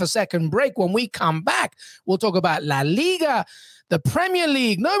 it's a half a second break. When we come back, we'll talk about La Liga, the Premier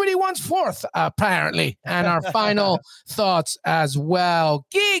League. Nobody wants fourth, apparently. And our final thoughts as well.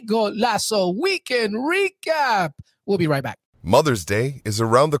 Que Golazo Weekend Recap. We'll be right back. Mother's Day is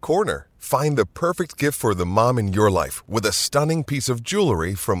around the corner. Find the perfect gift for the mom in your life with a stunning piece of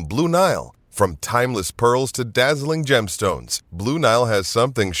jewelry from Blue Nile. From timeless pearls to dazzling gemstones, Blue Nile has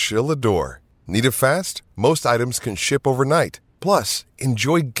something she'll adore. Need it fast? Most items can ship overnight. Plus,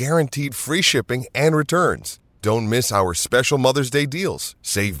 enjoy guaranteed free shipping and returns. Don't miss our special Mother's Day deals.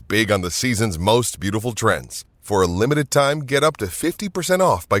 Save big on the season's most beautiful trends. For a limited time, get up to 50%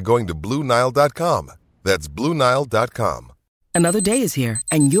 off by going to BlueNile.com. That's BlueNile.com. Another day is here,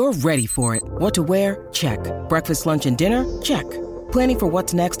 and you're ready for it. What to wear? Check. Breakfast, lunch, and dinner? Check. Planning for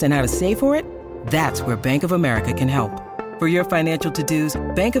what's next and how to save for it? That's where Bank of America can help. For your financial to-dos,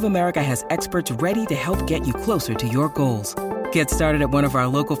 Bank of America has experts ready to help get you closer to your goals. Get started at one of our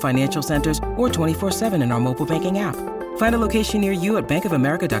local financial centers or 24/7 in our mobile banking app. Find a location near you at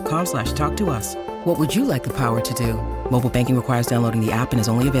bankofamerica.com/talktous. What would you like the power to do? Mobile banking requires downloading the app and is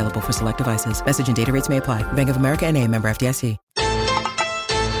only available for select devices. Message and data rates may apply. Bank of America NA, member FDIC.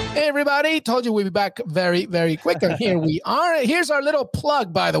 Hey, everybody. Told you we'd be back very, very quick. And here we are. Here's our little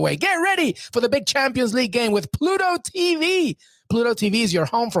plug, by the way. Get ready for the big Champions League game with Pluto TV. Pluto TV is your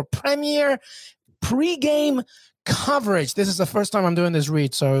home for premier pre-game coverage. This is the first time I'm doing this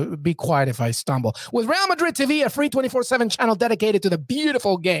read, so be quiet if I stumble. With Real Madrid TV, a free 24/7 channel dedicated to the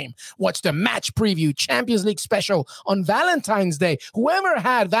beautiful game. Watch the match preview Champions League special on Valentine's Day. Whoever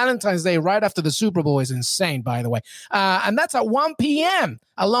had Valentine's Day right after the Super Bowl is insane, by the way. And that's at 1 p.m.,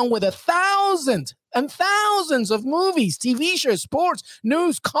 along with 1,000 and thousands of movies, TV shows, sports,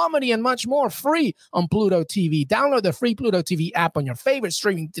 news, comedy, and much more free on Pluto TV. Download the free Pluto TV app on your favorite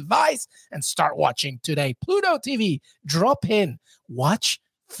streaming device and start watching today. Pluto TV, drop in, watch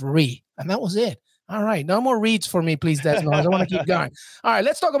free. And that was it. All right, no more reads for me, please, Desmond. I don't want to keep going. All right,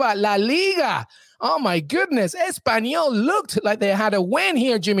 let's talk about La Liga. Oh, my goodness. Espanyol looked like they had a win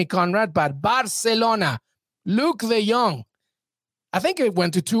here, Jimmy Conrad, but Barcelona, Luke de Jong, I think it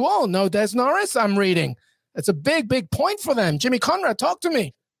went to 2-0. No, Des Norris, I'm reading. It's a big, big point for them. Jimmy Conrad, talk to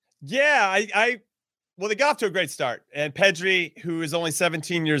me. Yeah, well, they got off to a great start. And Pedri, who is only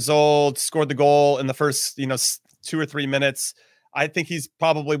 17 years old, scored the goal in the first, 2 or 3 minutes. I think he's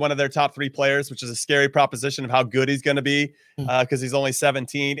probably one of their top 3 players, which is a scary proposition of how good he's going to be because he's only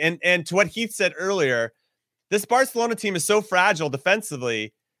 17. And to what Heath said earlier, this Barcelona team is so fragile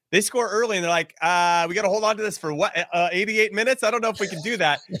defensively. They score early and they're like, we got to hold on to this for 88 minutes? I don't know if we can do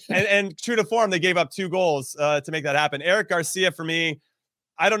that. And true to form, they gave up 2 goals to make that happen. Eric Garcia, for me,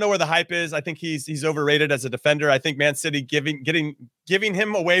 I don't know where the hype is. I think he's overrated as a defender. I think Man City giving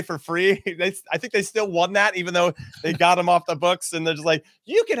him away for free. I think they still won that, even though they got him off the books. And they're just like,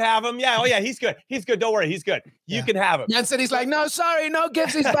 you can have him. Yeah. Oh yeah, he's good. He's good. Don't worry. He's good. You can have him. Man City's like, no, sorry. No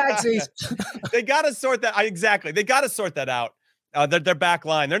gives his backsies. They got to sort that. Exactly. They got to sort that out. Their back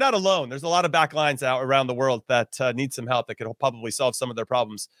line. They're not alone. There's a lot of back lines out around the world that need some help that could probably solve some of their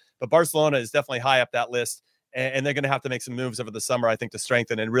problems. But Barcelona is definitely high up that list. And they're going to have to make some moves over the summer, I think, to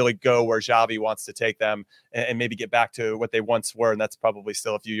strengthen and really go where Xavi wants to take them and maybe get back to what they once were. And that's probably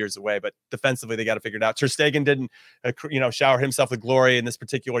still a few years away. But defensively, they got to figure it out. Ter Stegen didn't, shower himself with glory in this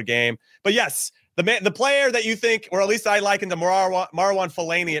particular game. But yes, the player that you think, or at least I liken to Marwan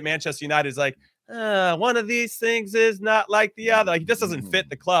Fellaini at Manchester United, is like, one of these things is not like the other. Like, he just doesn't fit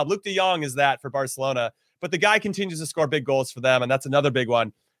the club. Luke de Jong is that for Barcelona. But the guy continues to score big goals for them. And that's another big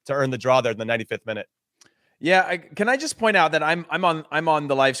one to earn the draw there in the 95th minute. Yeah, can I just point out that I'm on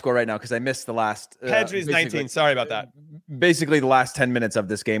the live score right now because I missed the last. Pedri's 19. Sorry about that. Basically, the last 10 minutes of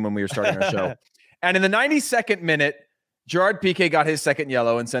this game when we were starting our show, and in the 92nd minute, Gerard Piqué got his second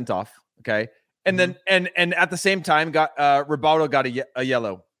yellow and sent off. Okay, and then and at the same time, Ribaldo got a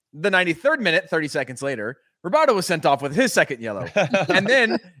yellow. The 93rd minute, 30 seconds later, Ribaldo was sent off with his second yellow, and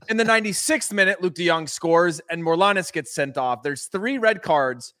then in the 96th minute, Luke de Jong scores and Morlanes gets sent off. There's 3 red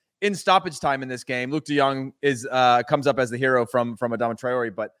cards in stoppage time in this game. Luke de Jong comes up as the hero from Adama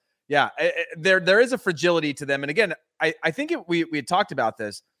Traore. But yeah, there is a fragility to them. And again, I think we had talked about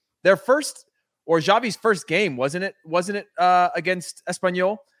this. Their first, or Xavi's first game, wasn't it against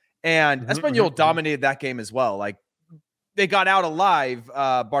Espanyol? And Espanyol dominated that game as well. Like, they got out alive,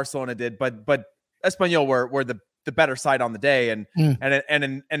 Barcelona did, but Espanyol were the better side on the day. And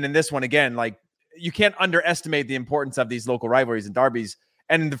in this one, again, like, you can't underestimate the importance of these local rivalries and derbies.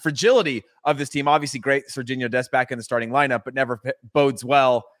 And the fragility of this team, obviously great Serginho Dest back in the starting lineup, but never bodes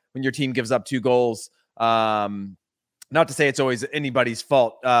well when your team gives up 2 goals. Not to say it's always anybody's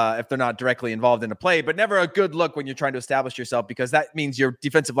fault if they're not directly involved in a play, but never a good look when you're trying to establish yourself, because that means your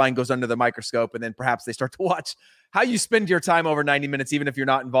defensive line goes under the microscope, and then perhaps they start to watch how you spend your time over 90 minutes, even if you're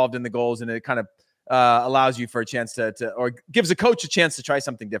not involved in the goals, and it kind of allows you for a chance to or gives a coach a chance to try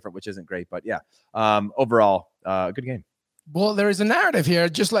something different, which isn't great. But yeah, overall, good game. Well, there is a narrative here,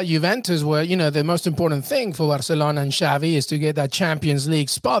 just like Juventus, where, the most important thing for Barcelona and Xavi is to get that Champions League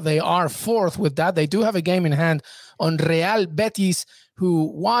spot. They are 4th with that. They do have a game in hand on Real Betis,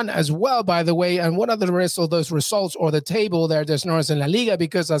 who won as well, by the way. And what are the rest of those results or the table there? There's no in La Liga,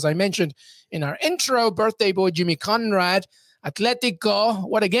 because as I mentioned in our intro, birthday boy Jimmy Conrad, Atletico,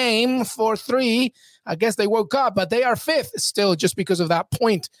 what a game, 4-3. I guess they woke up, but they are 5th still just because of that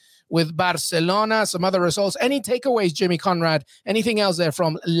point with Barcelona. Some other results. Any takeaways, Jimmy Conrad? Anything else there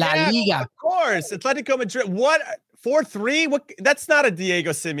from La Liga? Of course. Atletico Madrid. What? 4-3? What? That's not a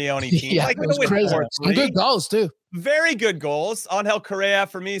Diego Simeone team. Yeah, it was crazy. Some good goals, too. Very good goals. Angel Correa,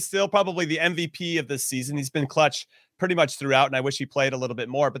 for me, still probably the MVP of this season. He's been clutch pretty much throughout, and I wish he played a little bit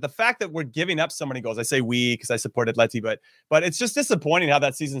more. But the fact that we're giving up so many goals, I say we because I support Atleti, but it's just disappointing how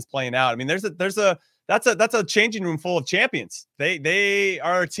that season's playing out. I mean, that's a changing room full of champions. They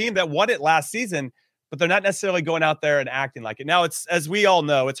are a team that won it last season, but they're not necessarily going out there and acting like it. Now, it's, as we all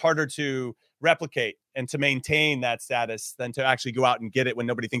know, it's harder to replicate and to maintain that status than to actually go out and get it when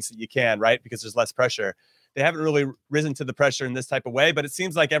nobody thinks that you can, right? Because there's less pressure. They haven't really risen to the pressure in this type of way, but it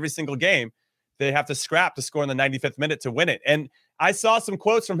seems like every single game they have to scrap to score in the 95th minute to win it. And I saw some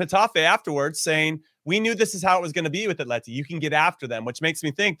quotes from Getafe afterwards saying, we knew this is how it was going to be with Atleti. You can get after them, which makes me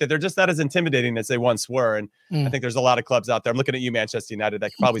think that they're just not as intimidating as they once were. And I think there's a lot of clubs out there. I'm looking at you, Manchester United,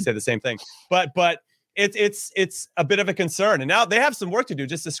 that could probably say the same thing. But it's a bit of a concern. And now they have some work to do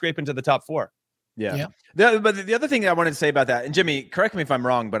just to scrape into the top 4. Yeah. But the other thing I wanted to say about that, and Jimmy, correct me if I'm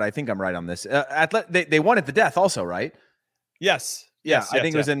wrong, but I think I'm right on this. They won at the death also, right? Yes. Yeah, I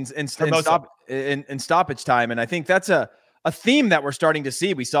think it was in stoppage time, and I think that's a theme that we're starting to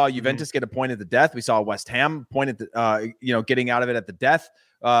see. We saw Juventus get a point at the death. We saw West Ham point at the, getting out of it at the death.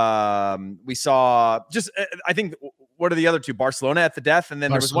 We saw I think, what are the other two? Barcelona at the death, and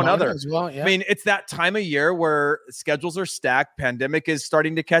then there was one other as well. Yeah. I mean, it's that time of year where schedules are stacked. Pandemic is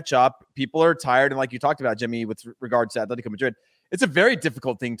starting to catch up. People are tired, and like you talked about, Jimmy, with regards to Atletico Madrid, it's a very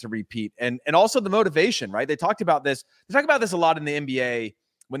difficult thing to repeat. And also the motivation, right? They talk about this a lot in the NBA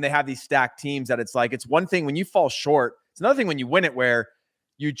when they have these stacked teams, that it's like, it's one thing when you fall short. It's another thing when you win it, where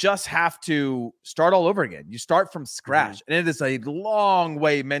you just have to start all over again. You start from scratch. And it is a long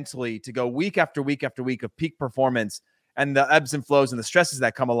way mentally to go week after week after week of peak performance and the ebbs and flows and the stresses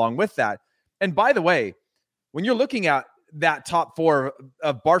that come along with that. And by the way, when you're looking at that top 4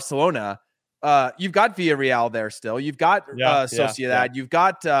 of Barcelona, you've got Villarreal there still. You've got Sociedad. Yeah. You've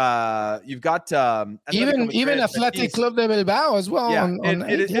got even Athletic Club de Bilbao as well. Yeah,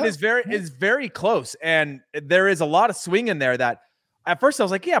 it is very close, and there is a lot of swing in there. That at first I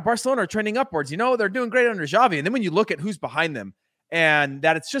was like, yeah, Barcelona are trending upwards. They're doing great under Xavi, and then when you look at who's behind them, and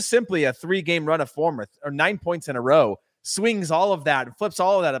that it's just simply a 3-game run of form or 9 points in a row, swings all of that and flips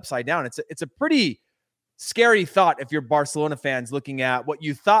all of that upside down. It's a pretty scary thought if you're Barcelona fans looking at what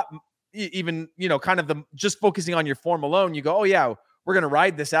you thought. Even, kind of just focusing on your form alone, you go, oh yeah, we're going to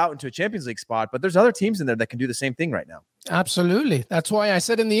ride this out into a Champions League spot. But there's other teams in there that can do the same thing right now. Absolutely. That's why I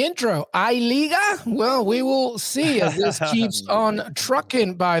said in the intro, I-Liga? Well, we will see as this keeps on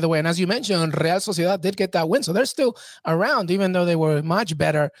trucking, by the way. And as you mentioned, Real Sociedad did get that win. So they're still around, even though they were much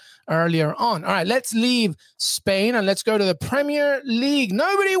better earlier on. All right, let's leave Spain and let's go to the Premier League.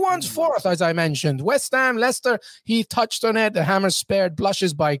 Nobody wants 4th, as I mentioned. West Ham, Leicester, he touched on it. The hammer spared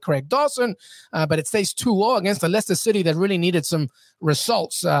blushes by Craig Dawson. But it stays 2-0 against the Leicester City that really needed some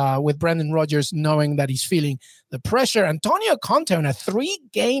results with Brendan Rodgers knowing that he's feeling the pressure. Antonio Conte on a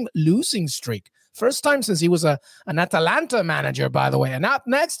 3-game losing streak. First time since he was an Atalanta manager, by the way. And up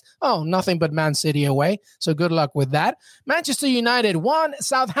next, nothing but Man City away. So good luck with that. Manchester United 1,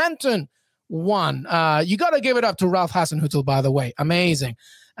 Southampton 1. You got to give it up to Ralph Hasenhüttl, by the way. Amazing.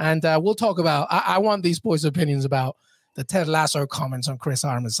 And we'll talk about, I want these boys' opinions about the Ted Lasso comments on Chris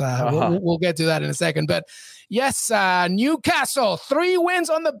Armas. We'll get to that in a second. But yes, Newcastle, 3 wins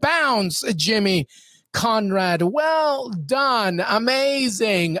on the bounce, Jimmy Conrad. Well done.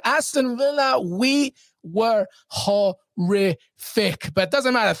 Amazing. Aston Villa, we were horrific. But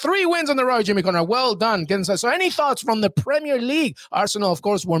doesn't matter. 3 wins on the road, Jimmy Conrad. Well done. So any thoughts from the Premier League? Arsenal, of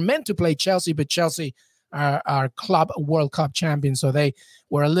course, were meant to play Chelsea, but Chelsea our club World Cup champions. So they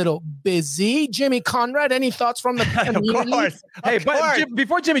were a little busy. Jimmy Conrad, any thoughts from the Of course. Hey, but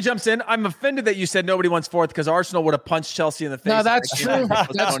before Jimmy jumps in, I'm offended that you said nobody wants fourth because Arsenal would have punched Chelsea in the face. No, that's true.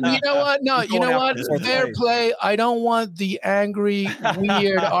 You know what? No, you know what? Fair play. I don't want the angry,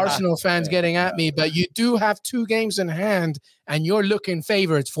 weird Arsenal fans getting at me, but you do have 2 games in hand, and you're looking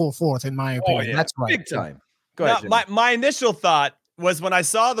favorites for fourth, in my opinion. Yeah. That's right. Big time. Go ahead, Now, my initial thought was when I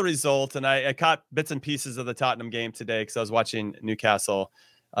saw the result, and I caught bits and pieces of the Tottenham game today because I was watching Newcastle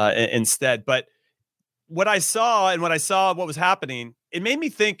instead. But what I saw and when I saw what was happening, it made me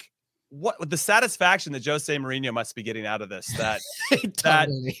think what the satisfaction that Jose Mourinho must be getting out of this.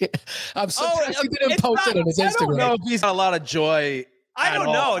 Totally. I'm surprised he didn't post it on his Instagram. I don't know if he's got a lot of joy. I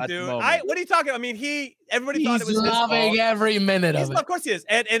don't know, dude. What are you talking about? I mean, everybody thought it was loving every minute of it. Of course he is.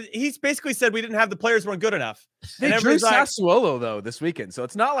 And he's basically said we didn't have the players weren't good enough. They drew Sassuolo, though, this weekend. So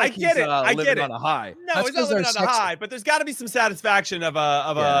it's not like he's living on a high. No, he's not living on a high, but there's got to be some satisfaction of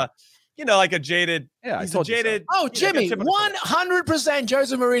a like a jaded. Yeah, he's a jaded. Oh, Jimmy, 100%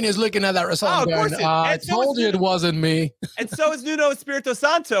 Jose Mourinho is looking at that result. Oh, of course. I told you it wasn't me. And so is Nuno Espirito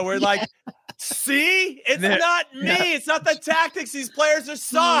Santo. We're like, see, it's not me. Yeah. It's not the tactics. These players are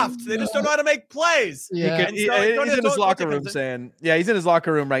soft. They just don't know how to make plays. Yeah. He's in his locker room saying, he's in his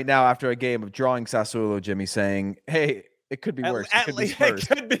locker room right now after a game of drawing Sassuolo, Jimmy, saying, hey, it could be worse. It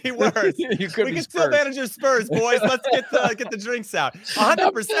could be worse. We can still manage your Spurs, boys. Let's get the drinks out.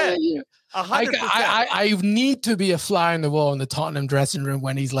 100%. 100%. I need to be a fly on the wall in the Tottenham dressing room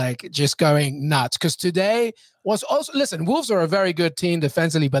when he's like just going nuts. Because today was also, listen, Wolves are a very good team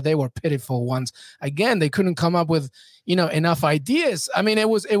defensively, but they were pitiful ones. Again, they couldn't come up with, enough ideas. I mean, it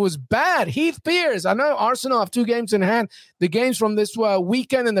was bad. Heath Pearce, I know Arsenal have 2 games in hand. The games from this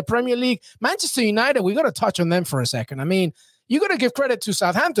weekend in the Premier League, Manchester United, we got to touch on them for a second. I mean, you got to give credit to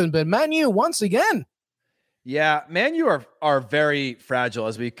Southampton, but Man U once again. Yeah, Man U are very fragile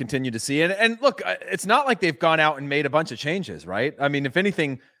as we continue to see. And look, it's not like they've gone out and made a bunch of changes, right? I mean, if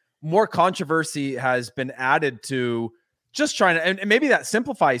anything, more controversy has been added to just trying to, and maybe that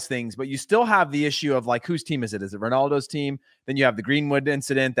simplifies things, but you still have the issue of like, whose team is it? Is it Ronaldo's team? Then you have the Greenwood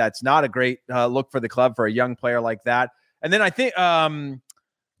incident. That's not a great look for the club for a young player like that. And then I think Jadon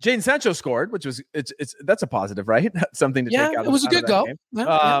Sancho scored, which was that's a positive, right? Something to take out. Yeah, it was a good goal.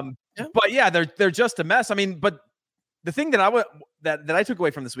 Yeah. But yeah, they're just a mess. I mean, but the thing that I took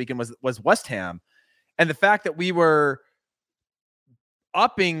away from this weekend was West Ham, and the fact that we were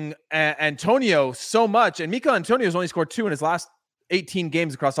upping Antonio so much, and Mikel Antonio's only scored 2 in his last 18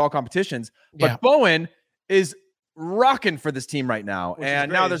 games across all competitions. But Bowen is rocking for this team right now, and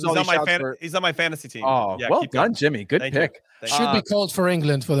now there's all these shouts he's on my fantasy team. Oh, yeah, well done, Jimmy. Good pick. Should be called for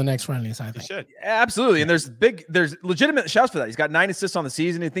England for the next friendlies, I think. Should. Absolutely. And there's legitimate shouts for that. He's got 9 assists on the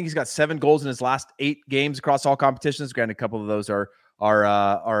season. I think he's got 7 goals in his last 8 games across all competitions. Granted, a couple of those are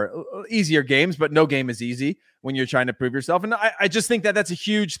easier games, but no game is easy when you're trying to prove yourself. And I just think that that's a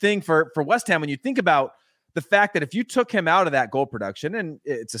huge thing for West Ham when you think about the fact that if you took him out of that goal production, and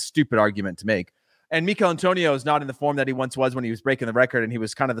it's a stupid argument to make, and Mikel Antonio is not in the form that he once was when he was breaking the record, and he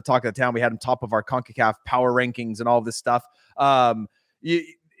was kind of the talk of the town. We had him top of our CONCACAF power rankings and all of this stuff. Where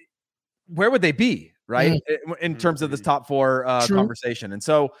would they be, right? In terms of this top 4 conversation. And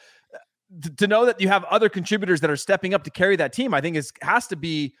so to know that you have other contributors that are stepping up to carry that team, I think has to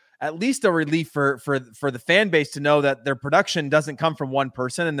be at least a relief for the fan base to know that their production doesn't come from one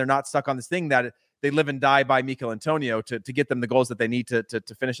person and they're not stuck on this thing that they live and die by Mikel Antonio to get them the goals that they need to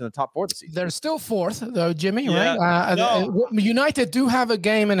finish in the top 4 this season. They're still 4th, though, Jimmy, right? United do have a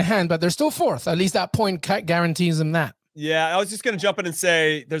game in hand, but they're still 4th. At least that point guarantees them that. Yeah, I was just going to jump in and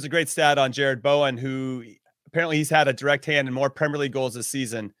say there's a great stat on Jared Bowen, who apparently he's had a direct hand in more Premier League goals this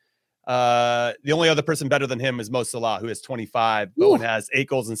season. The only other person better than him is Mo Salah, who has 25. Ooh. Bowen has 8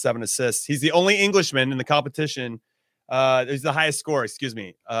 goals and 7 assists. He's the only Englishman in the competition. He's the highest score,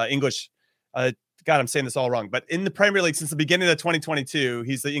 English. God, I'm saying this all wrong. But in the Premier League since the beginning of 2022,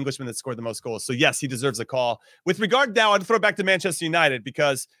 he's the Englishman that scored the most goals. So, yes, he deserves a call. With regard now, I'd throw it back to Manchester United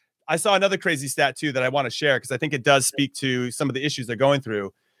because I saw another crazy stat, too, that I want to share because I think it does speak to some of the issues they're going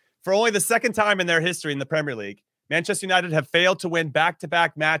through. For only the second time in their history in the Premier League, Manchester United have failed to win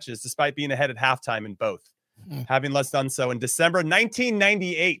back-to-back matches despite being ahead at halftime in both, having less done so in December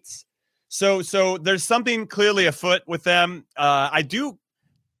 1998. So there's something clearly afoot with them. I don't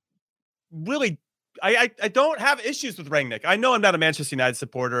have issues with Rangnick. I know I'm not a Manchester United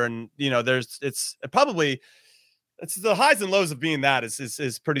supporter, and it's the highs and lows of being that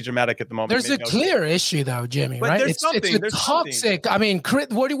is pretty dramatic at the moment. There's a clear issue though, Jimmy, but right? It's toxic. I mean,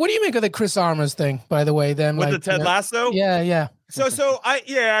 what do you make of the Chris Armas thing, by the way? Them with the Ted Lasso? Yeah. So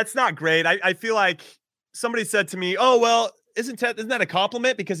it's not great. I feel like somebody said to me, "Oh well, isn't that a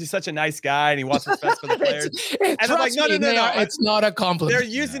compliment because he's such a nice guy and he wants what's best for the players?" And I'm like, no. It's not a compliment. They're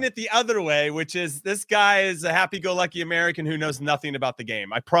using it the other way, which is this guy is a happy-go-lucky American who knows nothing about the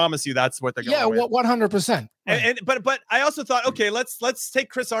game. I promise you, that's what they're going with. 100%. But I also thought, okay, let's take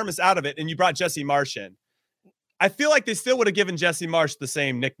Chris Armas out of it, and you brought Jesse Marsh in. I feel like they still would have given Jesse Marsh the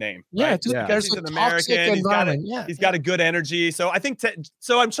same nickname. Yeah, right? There's he's an American. He's got a good energy. So I think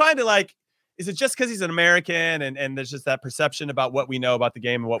so I'm trying to like. Is it just because he's an American and there's just that perception about what we know about the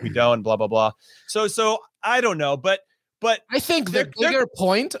game and what we don't and blah, blah, blah. So I don't know, but I think the bigger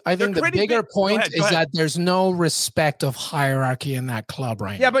point is that there's no respect of hierarchy in that club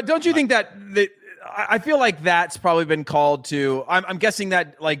right now. Yeah, but don't you think that I feel like that's probably been called to, I'm guessing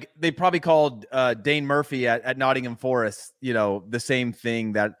that like they probably called Dane Murphy at Nottingham Forest, the same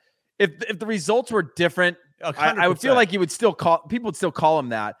thing, that if the results were different, I would feel like people would still call him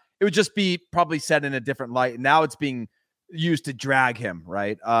that. It would just be probably said in a different light. Now it's being used to drag him,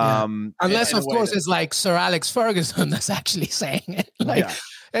 right? Unless, of course, it's like Sir Alex Ferguson that's actually saying it.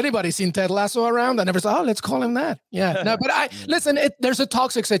 Anybody seen Ted Lasso around? I never said, "Oh, let's call him that." Yeah, no, but listen. There's a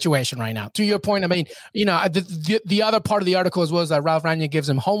toxic situation right now. To your point, I mean, the other part of the article was that Ralph Rangnick gives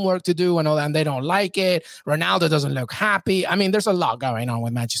him homework to do and all that, and they don't like it. Ronaldo doesn't look happy. I mean, there's a lot going on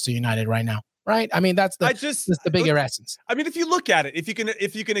with Manchester United right now. Right. I mean, that's the bigger essence. I mean, if you look at it, if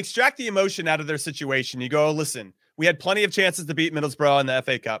you can extract the emotion out of their situation, you go, listen, we had plenty of chances to beat Middlesbrough in the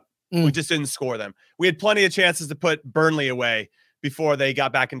FA Cup. We just didn't score them. We had plenty of chances to put Burnley away before they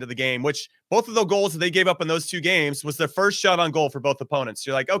got back into the game, which both of the goals that they gave up in those two games was their first shot on goal for both opponents.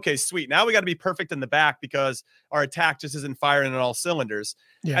 You're like, okay, sweet. Now we got to be perfect in the back because our attack just isn't firing on all cylinders.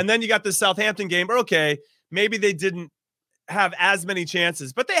 Yeah. And then you got the Southampton game. Okay, maybe they didn't have as many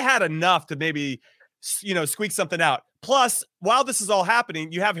chances, but they had enough to maybe, squeak something out. Plus, while this is all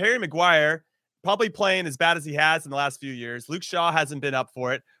happening, you have Harry Maguire probably playing as bad as he has in the last few years. Luke Shaw hasn't been up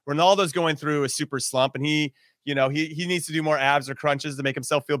for it. Ronaldo's going through a super slump, and he needs to do more abs or crunches to make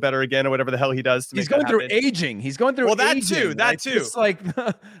himself feel better again, or whatever the hell he does. He's going through aging. He's going through that aging. That too. It's like,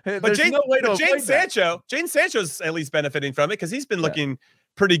 but Jadon Sancho's at least benefiting from it because he's been looking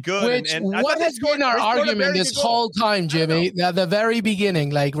pretty good. What has been our argument this whole time, Jimmy? At the very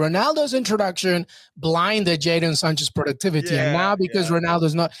beginning, like Ronaldo's introduction blinded Jadon Sancho's productivity, and now because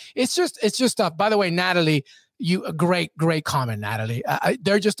Ronaldo's not, it's just tough. By the way, Natalie, you a great comment, Natalie.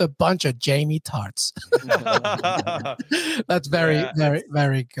 They're just a bunch of Jamie tarts. That's very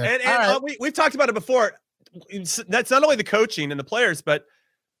very good. And we've talked about it before. That's not only the coaching and the players, but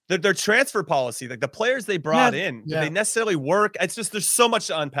their transfer policy, like the players they brought in, did they necessarily work? It's just there's so much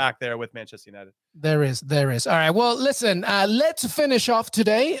to unpack there with Manchester United. There is. All right. Well, listen, let's finish off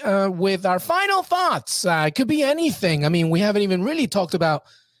today with our final thoughts. It could be anything. I mean, we haven't even really talked about,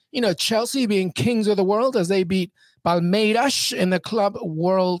 Chelsea being kings of the world as they beat Palmeiras in the Club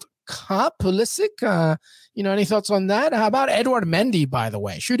World Cup. Pulisic, any thoughts on that? How about Edward Mendy, by the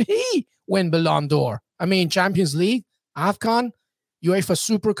way? Should he win Ballon d'Or? I mean, Champions League, AFCON, UEFA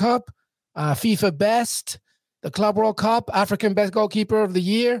Super Cup, FIFA Best, the Club World Cup, African Best Goalkeeper of the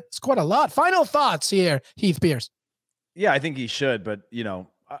Year. It's quite a lot. Final thoughts here, Heath Pierce. Yeah, I think he should, but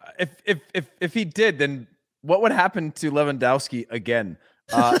if he did, then what would happen to Lewandowski again?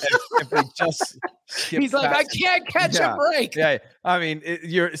 If they just he's like, I can't catch a break. Yeah, I mean,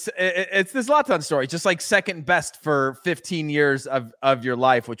 it's this Zlatan story, just like second best for 15 years of your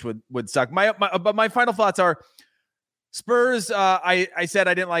life, which would suck. But my final thoughts are Spurs. I said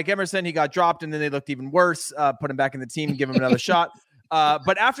I didn't like Emerson. He got dropped, and then they looked even worse. Put him back in the team and give him another shot.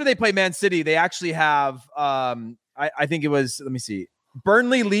 But after they play Man City, they actually have I think it was, let me see,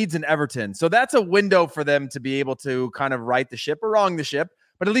 Burnley, Leeds, and Everton. So that's a window for them to be able to kind of right the ship or wrong the ship.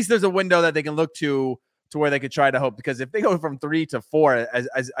 But at least there's a window that they can look to where they could try to hope. Because if they go from 3 to 4,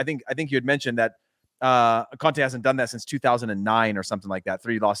 as I think you had mentioned that Conte hasn't done that since 2009 or something like that,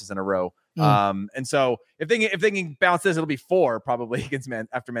 3 losses in a row. And so if they can bounce this, it'll be 4 probably against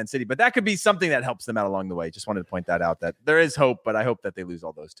after Man City. But that could be something that helps them out along the way. Just wanted to point that out, that there is hope, but I hope that they lose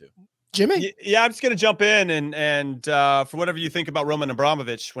all those 2. Jimmy? Yeah, I'm just going to jump in and for whatever you think about Roman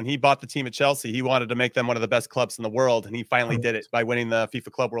Abramovich, when he bought the team at Chelsea, he wanted to make them one of the best clubs in the world, and he finally did it by winning the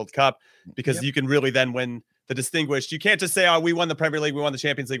FIFA Club World Cup, because you can really then win the distinguished. You can't just say, oh, we won the Premier League, we won the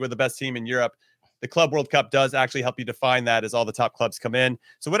Champions League, we're the best team in Europe. The Club World Cup does actually help you define that as all the top clubs come in.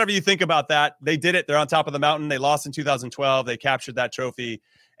 So whatever you think about that, they did it. They're on top of the mountain. They lost in 2012. They captured that trophy.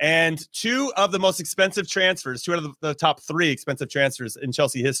 And 2 of the most expensive transfers, 2 out of the top 3 expensive transfers in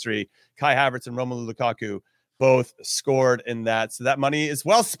Chelsea history, Kai Havertz and Romelu Lukaku, both scored in that. So that money is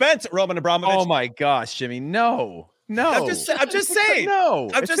well spent, Roman Abramovich. Oh my gosh, Jimmy. No. No, I'm just saying. No,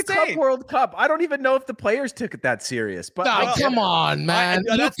 I'm it's just the saying. Club World Cup. I don't even know if the players took it that serious. But come on, man.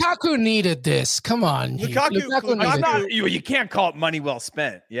 Lukaku needed this. Come on. Lukaku you can't call it money well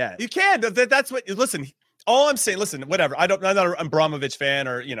spent. Yeah, you can. That's what. Listen. All I'm saying, listen, whatever. I'm not an Abramovich fan,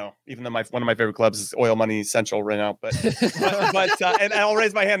 or even though one of my favorite clubs is Oil Money Central right now. But and I'll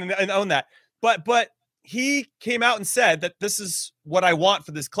raise my hand and own that. But he came out and said that this is what I want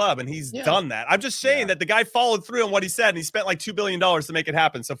for this club, and he's done that. I'm just saying that the guy followed through on what he said, and he spent like $2 billion to make it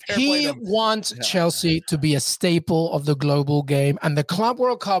happen. So fair play to him. He wants Chelsea to be a staple of the global game, and the Club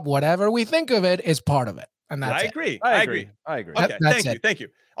World Cup, whatever we think of it, is part of it. And that's I agree. Okay, thank you.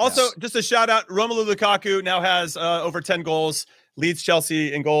 Also, just a shout out, Romelu Lukaku now has over 10 goals, leads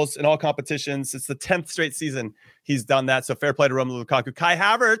Chelsea in goals in all competitions. It's the 10th straight season he's done that. So fair play to Romelu Lukaku. Kai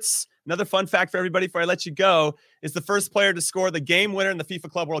Havertz, another fun fact for everybody before I let you go, is the first player to score the game winner in the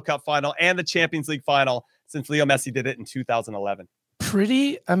FIFA Club World Cup final and the Champions League final since Leo Messi did it in 2011.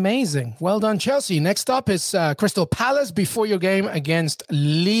 Pretty amazing. Well done, Chelsea. Next up is Crystal Palace before your game against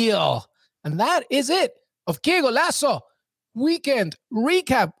Lille. And that is it of Que Golazo Weekend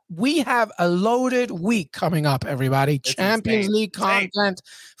Recap. We have a loaded week coming up, everybody. It's Champions League content.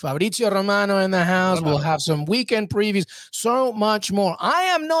 Fabrizio Romano in the house. We'll have some weekend previews, so much more. I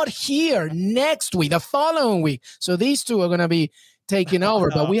am not here next week, the following week. So these two are going to be taking over,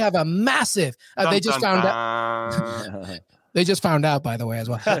 but we have a massive, they just found out. They just found out, by the way, as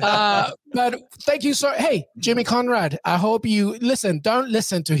well. But thank you, sir. Hey, Jimmy Conrad, I hope you listen. Don't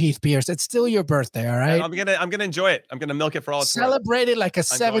listen to Heath Pierce. It's still your birthday, all right? I'm gonna enjoy it. I'm gonna milk it for all it's worth. Celebrate it like a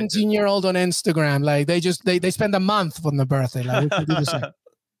 17-year-old on Instagram. Like they spend a month on the birthday. Like we can do the same.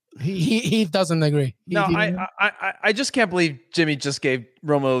 He doesn't agree. I just can't believe Jimmy just gave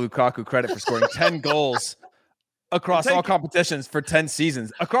Romelu Lukaku credit for scoring 10 goals across all competitions for 10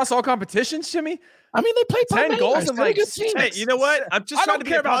 seasons. Across all competitions, Jimmy? I mean, they played 10 goals and like, hey, you know what? I don't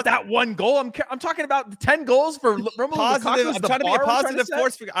care about that one goal. I'm talking about 10 goals for Romelu Lukaku. I'm trying to be a positive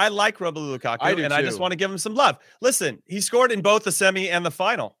force. I like Romelu Lukaku, I just want to give him some love. Listen, he scored in both the semi and the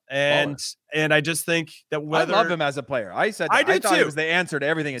final, and I just think that I love him as a player. I thought he was the answer to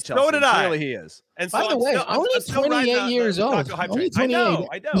everything at Chelsea. So did I. Clearly he is. And so by the way, only 28 years old. Only 28. I know.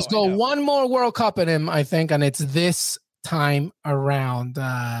 He's got one more World Cup in him, I think, and it's this time around.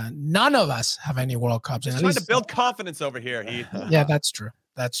 None of us have any World Cups. Trying to build confidence over here, Heath. Yeah, that's true.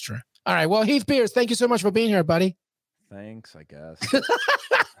 All right. Well, Heath Pierce, thank you so much for being here, buddy. Thanks, I guess.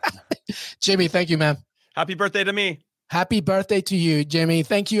 Jimmy, thank you, man. Happy birthday to me. Happy birthday to you, Jimmy.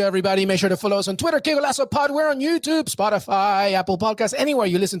 Thank you, everybody. Make sure to follow us on Twitter, Que Golazo Pod. We're on YouTube, Spotify, Apple Podcasts, anywhere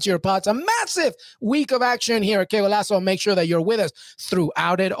you listen to your pods. A massive week of action here at Que Golazo. Make sure that you're with us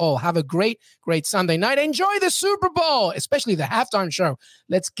throughout it all. Have a great Sunday night. Enjoy the Super Bowl, especially the halftime show.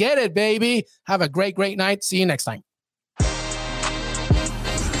 Let's get it, baby. Have a great night. See you next time.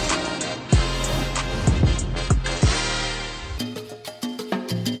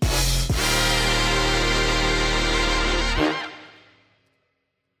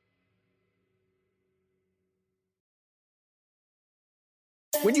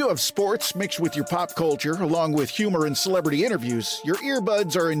 When you have sports mixed with your pop culture, along with humor and celebrity interviews, your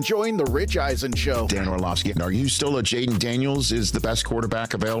earbuds are enjoying The Rich Eisen Show. Dan Orlovsky, are you still a Jaden Daniels is the best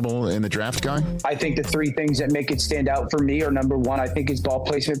quarterback available in the draft guy? I think the three things that make it stand out for me are, number one, I think his ball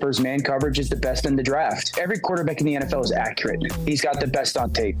placement versus man coverage is the best in the draft. Every quarterback in the NFL is accurate. He's got the best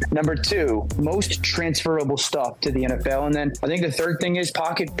on tape. Number two, most transferable stuff to the NFL. And then I think the third thing is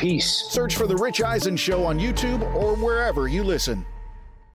pocket peace. Search for The Rich Eisen Show on YouTube or wherever you listen.